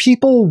are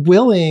people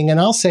willing, and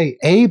I'll say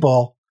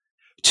able,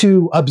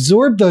 to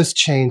absorb those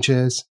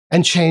changes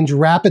and change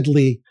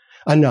rapidly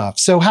enough?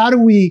 So how do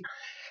we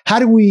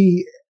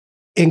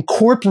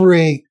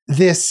incorporate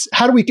this?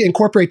 How do we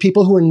incorporate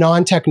people who are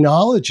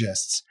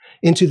non-technologists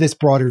into this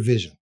broader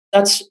vision?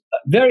 That's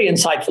very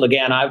insightful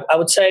again. I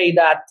would say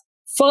that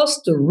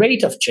first, the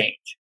rate of change.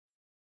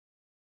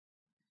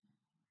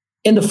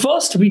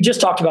 We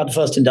just talked about the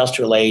first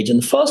industrial age. In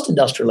the first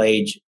industrial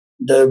age,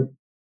 the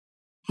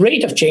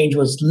rate of change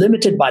was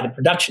limited by the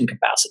production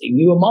capacity.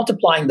 We were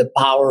multiplying the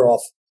power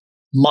of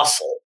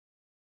muscle.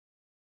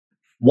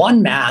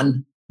 One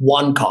man,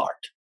 one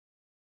cart.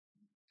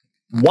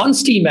 One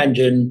steam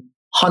engine,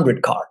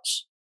 100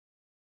 carts.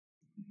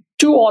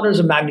 2 orders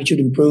of magnitude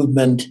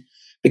improvement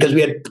because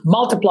we had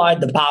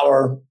multiplied the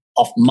power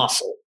of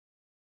muscle.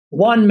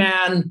 One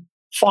man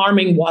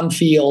farming one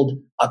field,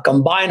 a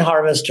combine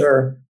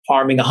harvester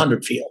farming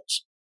 100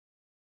 fields.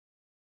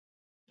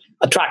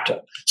 A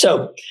tractor.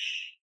 So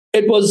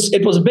it was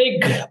a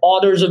big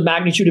orders of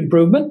magnitude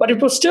improvement, but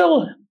it was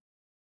still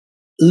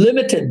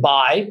limited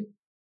by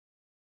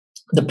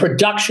the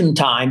production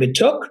time it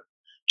took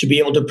to be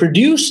able to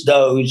produce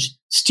those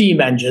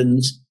steam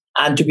engines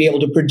and to be able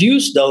to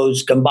produce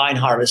those combine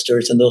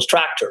harvesters and those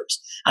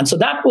tractors. And so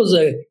that was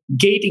a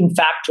gating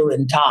factor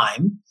in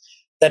time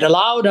that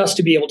allowed us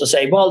to be able to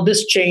say, well,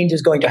 this change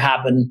is going to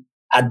happen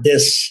at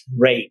this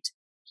rate.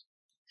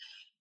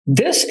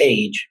 This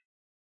age,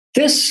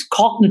 this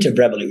cognitive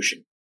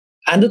revolution,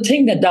 and the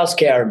thing that does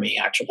scare me,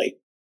 actually,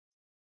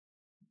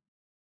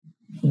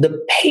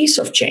 the pace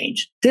of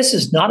change, this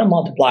is not a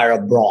multiplier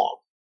of brawn.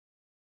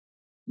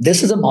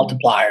 This is a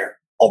multiplier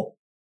of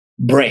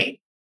brain.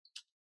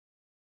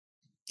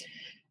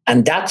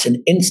 And that's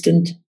an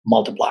instant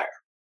multiplier.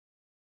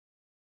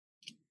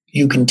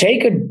 You can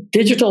take a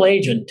digital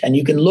agent and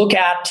you can look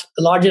at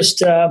the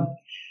largest,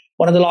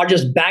 one of the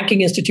largest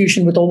banking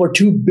institutions with over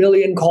 2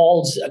 billion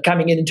calls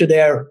coming into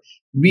their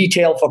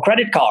retail for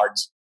credit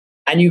cards.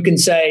 And you can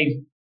say,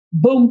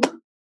 boom,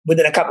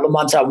 within a couple of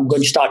months, I'm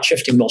going to start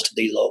shifting most of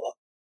these over.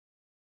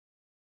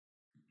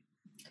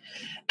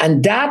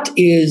 And that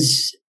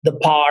is the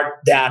part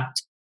that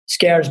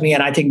scares me.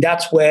 And I think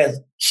that's where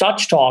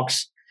such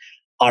talks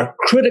are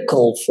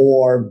critical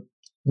for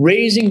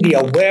raising the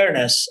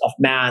awareness of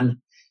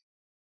man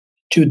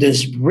to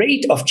this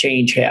rate of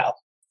change here.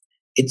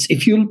 It's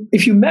if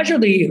you measure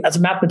as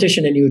a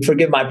mathematician, and you would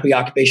forgive my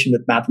preoccupation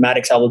with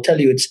mathematics, I will tell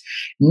you it's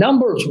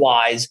numbers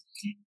wise.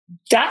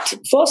 That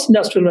first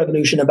industrial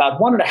revolution, about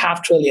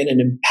 $1.5 trillion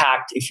in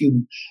impact,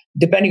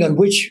 depending on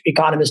which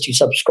economist you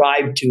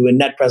subscribe to, in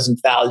net present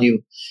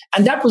value.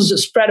 And that was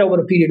spread over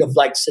a period of,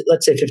 let's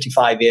say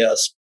 55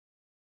 years.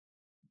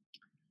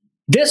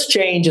 This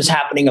change is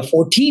happening, a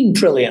 14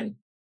 trillion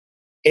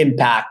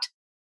impact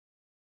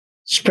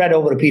spread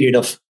over a period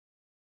of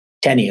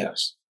 10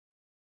 years.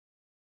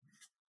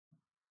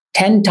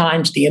 10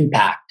 times the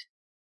impact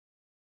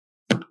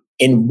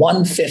in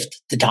 1/5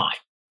 the time.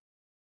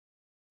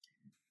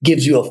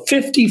 Gives you a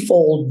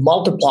 50-fold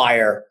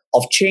multiplier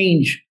of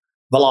change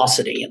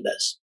velocity in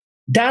this.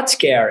 That's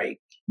scary.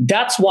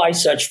 That's why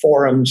such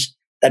forums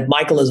that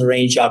Michael has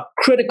arranged are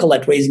critical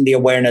at raising the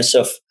awareness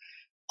of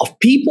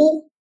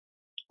people,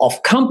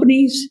 of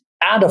companies,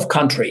 and of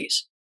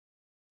countries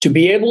to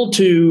be able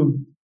to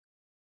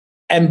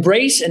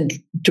embrace and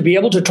to be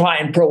able to try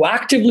and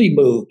proactively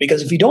move.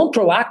 Because if we don't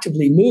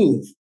proactively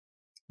move,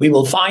 we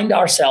will find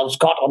ourselves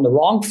caught on the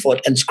wrong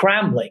foot and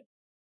scrambling.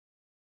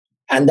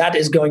 And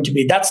that's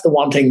the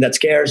one thing that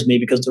scares me,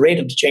 because the rate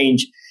of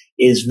change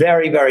is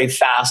very, very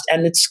fast.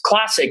 And it's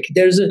classic.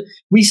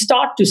 We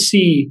start to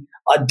see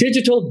a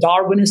digital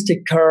Darwinistic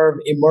curve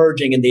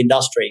emerging in the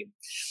industry,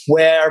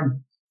 where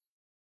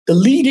the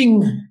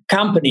leading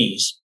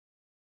companies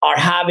are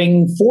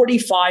having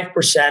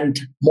 45%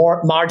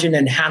 more margin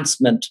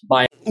enhancement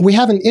by. We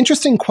have an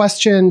interesting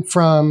question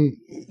from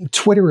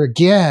Twitter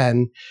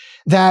again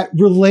that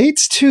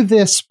relates to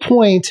this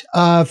point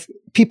of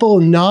people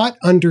not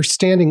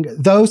understanding,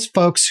 those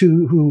folks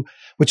who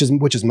which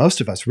is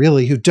most of us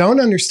really, who don't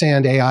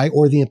understand AI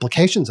or the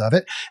implications of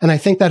it. And I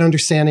think that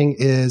understanding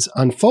is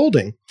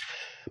unfolding.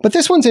 But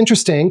this one's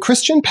interesting.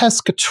 Christian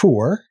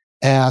Pescator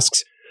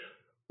asks,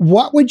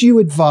 what would you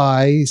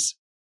advise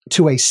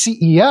to a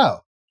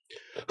CEO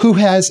who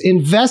has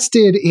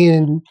invested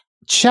in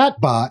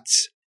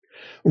chatbots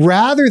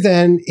rather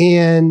than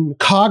in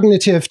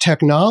cognitive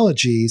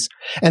technologies,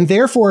 and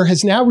therefore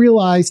has now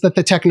realized that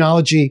the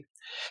technology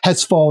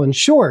has fallen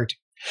short?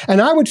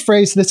 And I would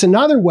phrase this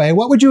another way.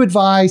 What would you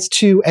advise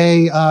to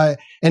an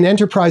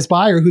enterprise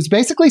buyer who's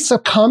basically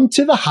succumbed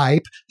to the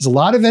hype? There's a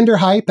lot of vendor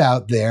hype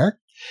out there,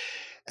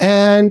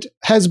 and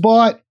has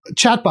bought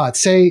chatbots,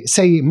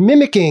 say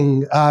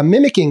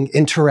mimicking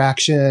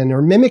interaction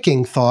or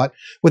mimicking thought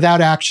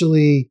without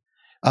actually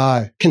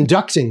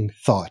conducting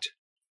thought.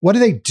 What do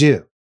they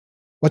do?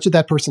 What should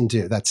that person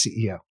do, that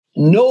CEO?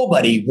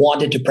 Nobody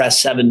wanted to press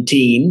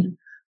 17,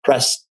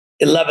 press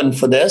 11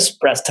 for this,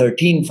 press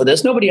 13 for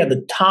this. Nobody had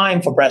the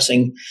time for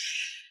pressing.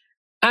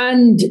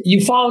 And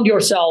you found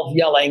yourself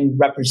yelling,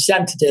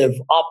 representative,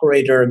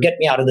 operator, get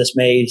me out of this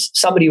maze,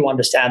 somebody who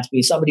understands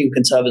me, somebody who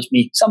can service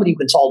me, somebody who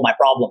can solve my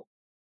problem.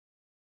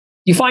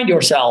 You find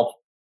yourself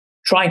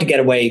trying to get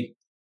away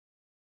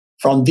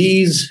from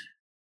these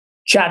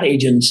chat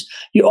agents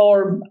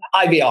or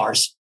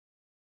IVRs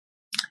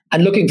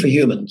and looking for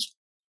humans.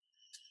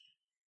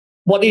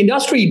 What the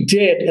industry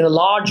did in a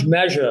large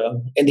measure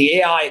in the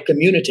AI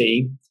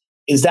community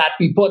is that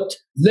we put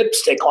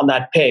lipstick on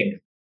that pig.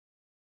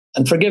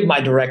 And forgive my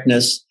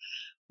directness,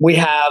 we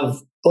have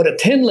put a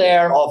thin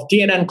layer of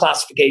DNN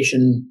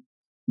classification,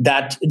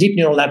 that deep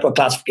neural network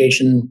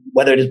classification,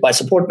 whether it is by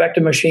support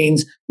vector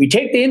machines. We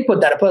take the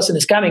input that a person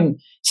is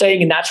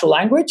saying in natural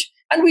language,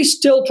 and we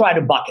still try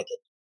to bucket it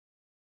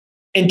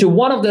into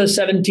one of the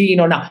 17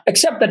 or now,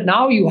 except that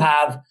now you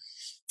have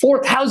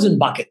 4,000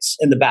 buckets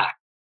in the back.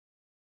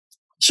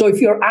 So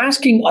if you're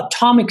asking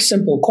atomic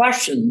simple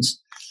questions,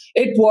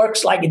 it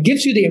works like it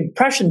gives you the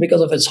impression, because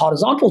of its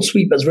horizontal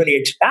sweep has really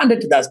expanded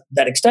to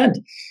that extent,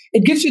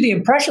 it gives you the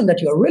impression that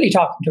you're really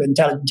talking to an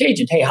intelligent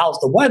agent. Hey, how's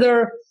the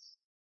weather?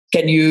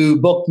 Can you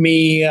book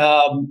me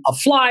a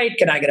flight?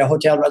 Can I get a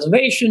hotel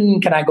reservation?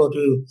 Can I go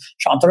to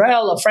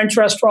Chanterelle, a French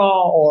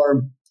restaurant?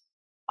 Or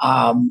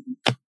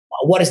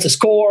what is the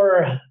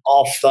score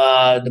of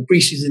the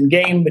preseason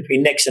game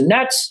between Knicks and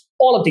Nets?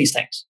 All of these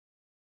things.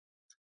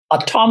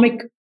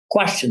 Atomic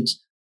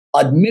questions.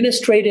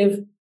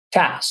 Administrative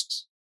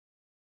tasks.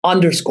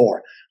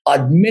 Underscore.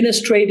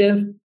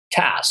 Administrative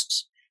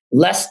tasks.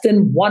 Less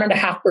than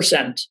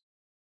 1.5%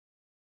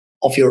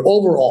 of your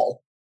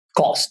overall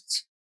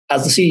costs.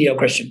 As the CEO,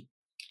 Christian,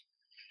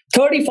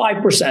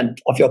 35%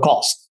 of your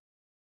costs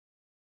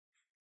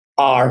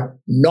are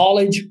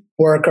knowledge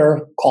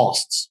worker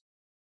costs.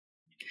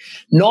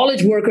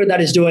 Knowledge worker that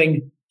is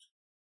doing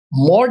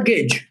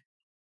mortgage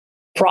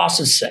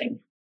processing.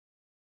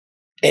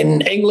 In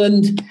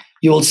England,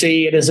 you will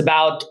see it is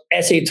about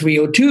SA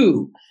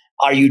 302.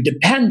 Are you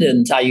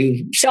dependent? Are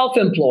you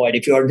self-employed?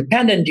 If you're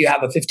dependent, do you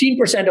have a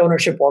 15%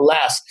 ownership or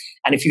less?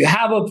 And if you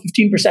have a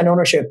 15%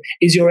 ownership,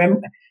 is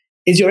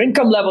your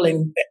income level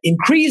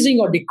increasing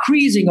or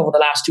decreasing over the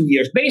last 2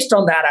 years? Based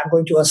on that, I'm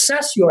going to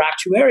assess your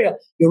actuarial,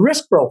 your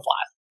risk profile.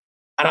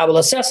 And I will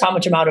assess how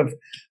much amount of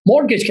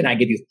mortgage can I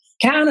give you.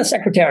 Can a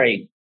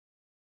secretary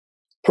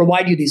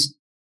provide you these?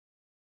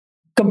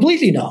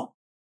 Completely no.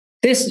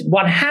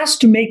 One has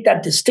to make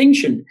that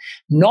distinction.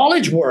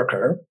 Knowledge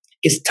worker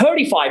is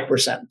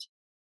 35%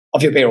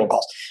 of your payroll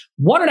cost.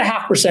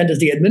 1.5% is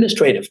the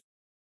administrative.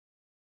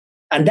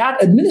 And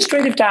that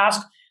administrative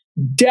task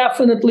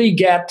definitely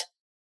get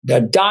the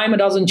dime a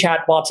dozen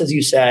chatbots, as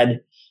you said.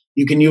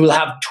 You will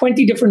have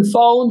 20 different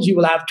phones. You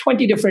will have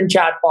 20 different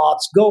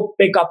chatbots. Go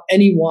pick up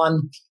any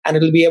one, and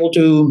it'll be able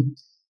to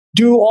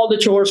do all the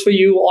chores for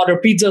you, order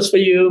pizzas for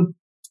you.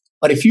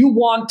 But if you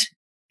want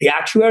the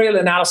actuarial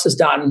analysis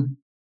done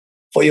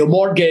for your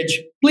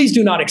mortgage, please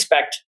do not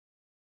expect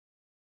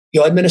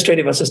your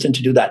administrative assistant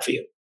to do that for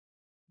you,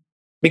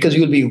 because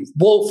you'll be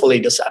woefully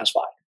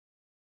dissatisfied.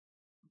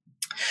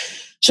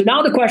 So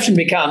now the question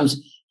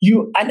becomes,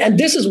 and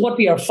this is what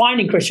we are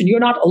finding, Christian, you're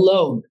not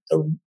alone.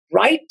 The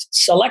right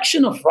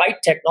selection of right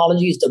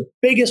technology is the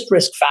biggest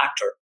risk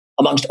factor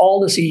amongst all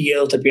the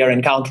CEOs that we are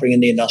encountering in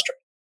the industry.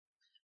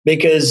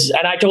 Because,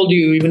 and I told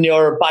you, even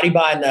your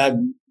Paribas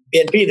and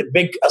BNP, the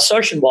big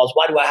assertion was,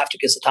 why do I have to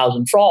kiss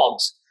 1,000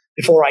 frogs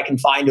before I can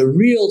find a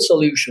real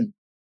solution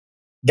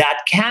that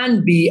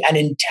can be an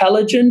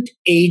intelligent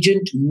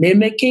agent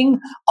mimicking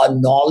a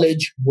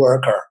knowledge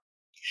worker?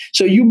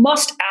 So you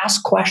must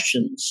ask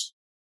questions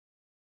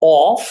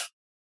of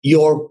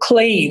your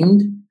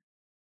claimed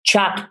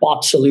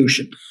chatbot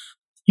solution.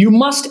 You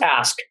must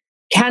ask,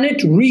 can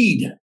it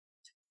read?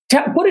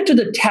 Put it to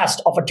the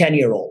test of a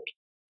 10-year-old.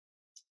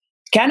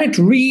 Can it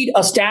read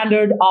a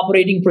standard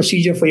operating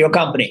procedure for your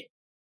company?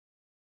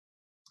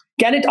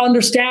 Can it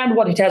understand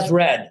what it has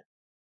read?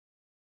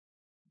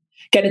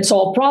 Can it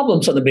solve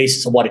problems on the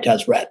basis of what it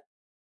has read?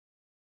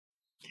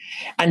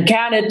 And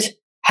can it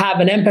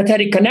have an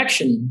empathetic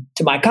connection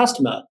to my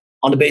customer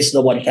on the basis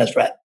of what it has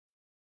read?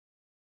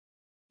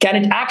 Can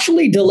it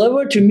actually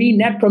deliver to me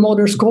net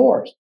promoter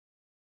scores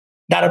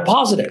that are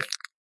positive?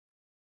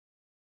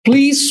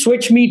 Please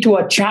switch me to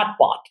a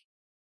chatbot.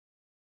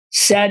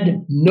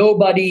 Said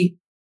nobody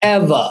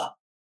ever.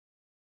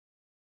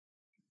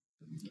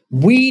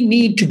 We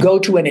need to go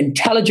to an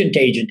intelligent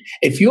agent.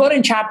 If you're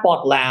in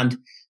chatbot land,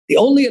 the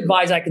only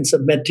advice I can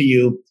submit to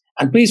you,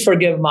 and please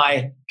forgive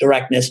my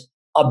directness,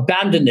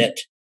 abandon it.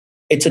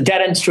 It's a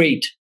dead-end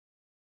street.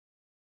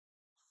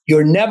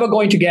 You're never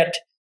going to get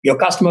your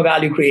customer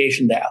value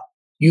creation there.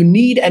 You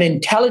need an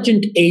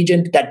intelligent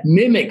agent that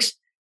mimics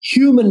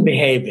human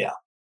behavior,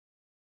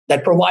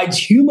 that provides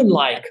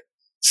human-like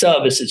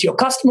services. Your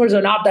customers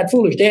are not that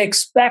foolish. They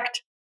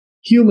expect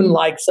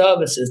human-like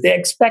services. They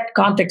expect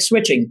context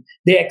switching.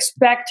 They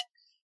expect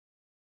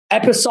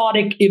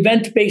episodic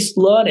event-based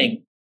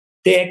learning.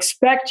 They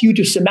expect you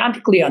to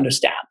semantically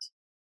understand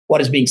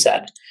what is being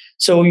said.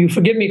 So you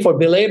forgive me for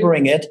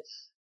belaboring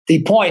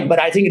the point, but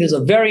I think it is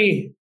a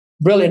very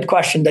brilliant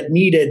question that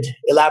needed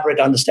elaborate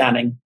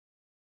understanding.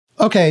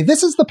 Okay,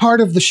 this is the part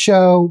of the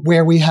show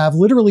where we have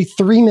literally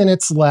 3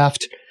 minutes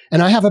left,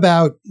 and I have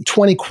about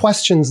 20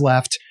 questions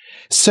left.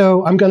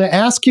 So I'm going to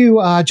ask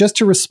you just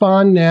to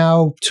respond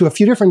now to a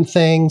few different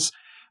things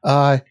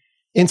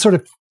in sort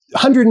of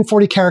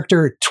 140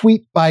 character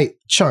tweet bite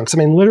chunks. I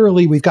mean,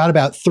 literally, we've got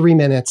about 3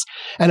 minutes.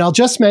 And I'll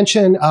just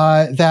mention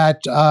that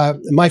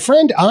my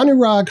friend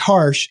Anurag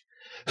Harsh,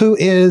 who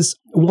is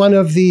one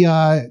of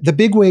the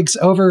bigwigs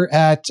over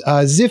at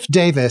Ziff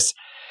Davis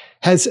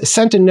has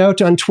sent a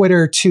note on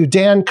Twitter to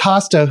Dan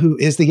Costa, who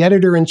is the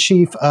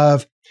editor-in-chief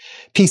of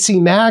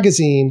PC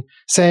Magazine,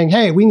 saying,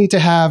 hey, we need to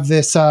have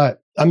this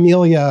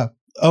Amelia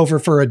over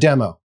for a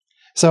demo.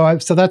 So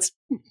that's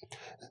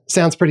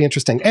sounds pretty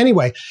interesting.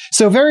 Anyway,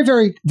 so very,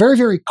 very, very,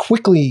 very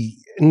quickly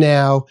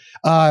now,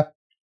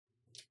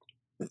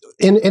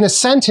 in a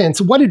sentence,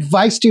 what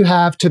advice do you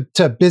have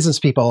to business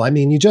people? I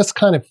mean, you just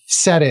kind of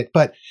said it,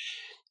 but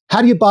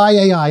how do you buy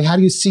AI? How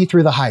do you see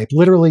through the hype?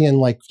 Literally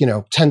in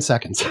 10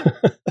 seconds.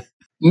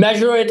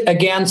 Measure it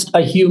against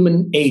a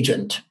human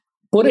agent.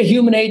 Put a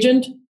human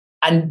agent,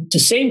 and the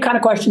same kind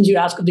of questions you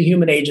ask of the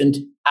human agent,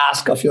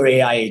 ask of your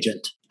AI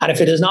agent. And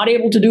if it is not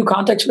able to do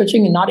context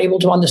switching and not able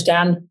to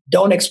understand,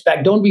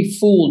 don't be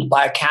fooled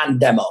by a canned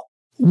demo.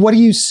 What do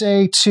you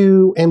say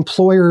to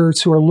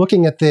employers who are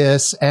looking at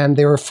this and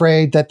they're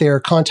afraid that their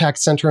contact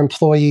center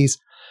employees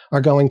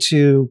are going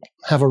to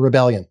have a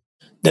rebellion?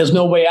 There's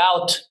no way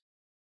out.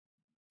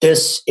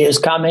 This is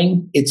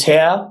coming. It's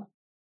here.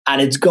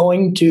 And it's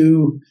going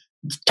to,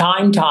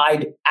 time,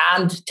 tide,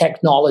 and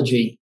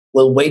technology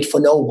will wait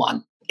for no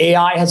one.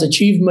 AI has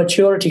achieved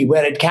maturity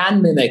where it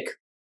can mimic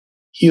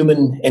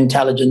human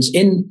intelligence.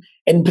 In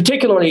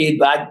particularly,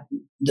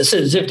 this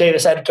is Ziff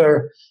Davis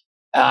editor,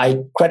 I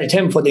credit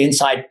him for the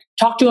insight.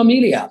 Talk to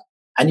Amelia,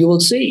 and you will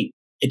see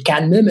it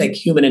can mimic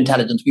human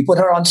intelligence. We put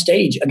her on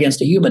stage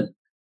against a human,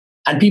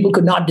 and people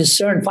could not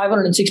discern.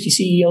 560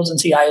 CEOs and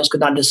CIOs could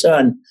not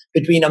discern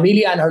between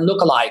Amelia and her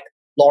lookalike,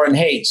 Lauren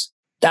Hayes.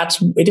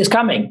 It is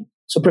coming.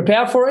 So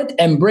prepare for it,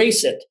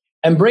 embrace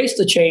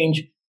the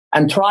change,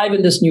 and thrive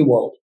in this new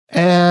world.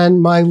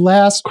 And my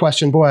last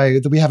question, boy,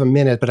 we have a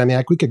minute, but I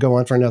mean, we could go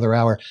on for another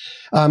hour.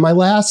 My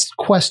last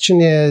question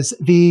is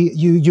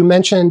you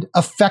mentioned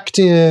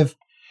effective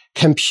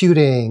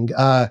computing,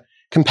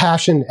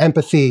 compassion,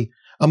 empathy,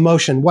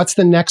 emotion. What's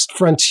the next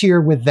frontier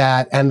with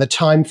that and the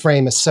time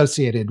frame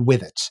associated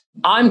with it?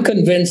 I'm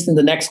convinced in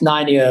the next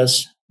 9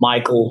 years,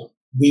 Michael,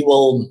 we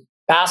will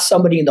pass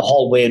somebody in the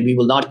hallway and we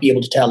will not be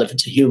able to tell if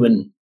it's a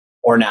human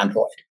or an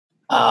android.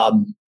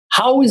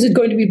 How is it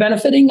going to be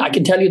benefiting? I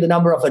can tell you the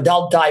number of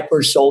adult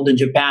diapers sold in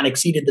Japan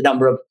exceeded the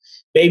number of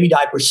baby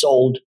diapers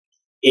sold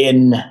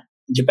in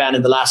Japan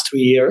in the last 3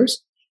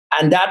 years.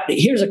 And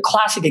here's a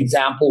classic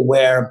example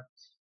where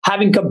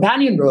having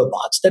companion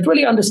robots that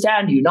really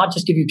understand you, not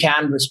just give you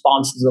canned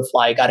responses of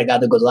like,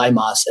 arigato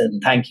gozaimasu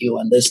and thank you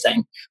and this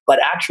thing, but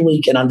actually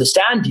can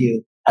understand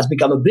you has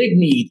become a big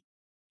need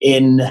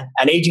in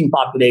an aging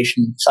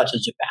population such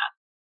as Japan.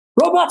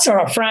 Robots are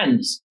our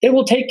friends. They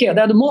will take care.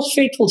 They're the most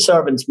faithful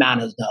servants man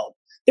has known.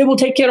 They will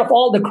take care of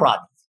all the crud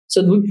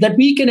so that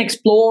we can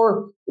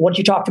explore what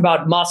you talked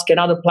about, Musk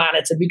and other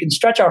planets, and we can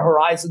stretch our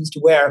horizons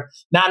to where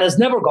man has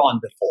never gone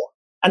before.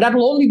 And that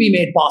will only be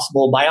made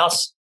possible by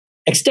us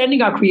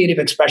extending our creative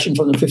expression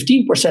from the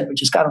 15%,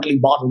 which is currently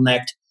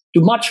bottlenecked,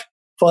 to much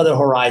further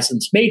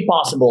horizons, made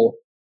possible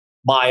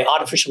by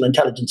artificial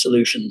intelligence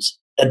solutions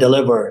that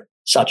deliver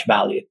such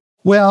value.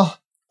 Well,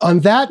 on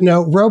that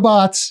note,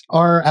 robots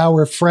are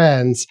our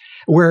friends.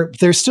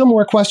 There's still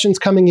more questions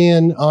coming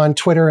in on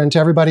Twitter, and to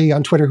everybody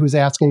on Twitter who's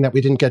asking that we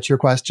didn't get your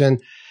question,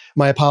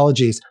 my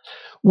apologies.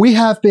 We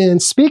have been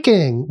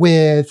speaking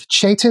with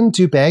Chetan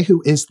Dubey,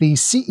 who is the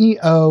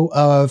CEO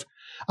of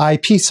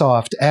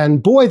IPsoft.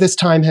 And boy, this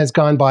time has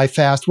gone by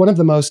fast. One of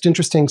the most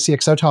interesting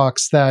CXO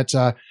talks that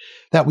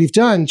we've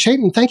done.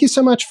 Chetan, thank you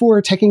so much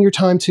for taking your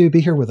time to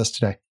be here with us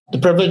today. The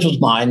privilege was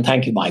mine.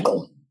 Thank you,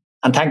 Michael.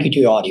 And thank you to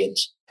your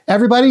audience.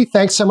 Everybody,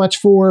 thanks so much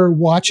for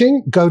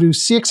watching. Go to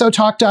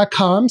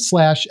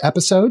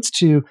cxotalk.com/episodes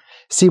to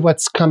see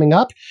what's coming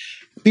up.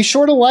 Be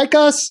sure to like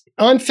us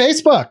on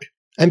Facebook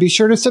and be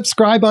sure to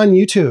subscribe on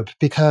YouTube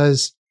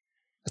because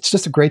it's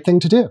just a great thing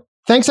to do.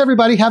 Thanks,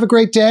 everybody. Have a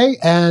great day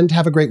and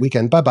have a great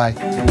weekend.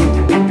 Bye-bye.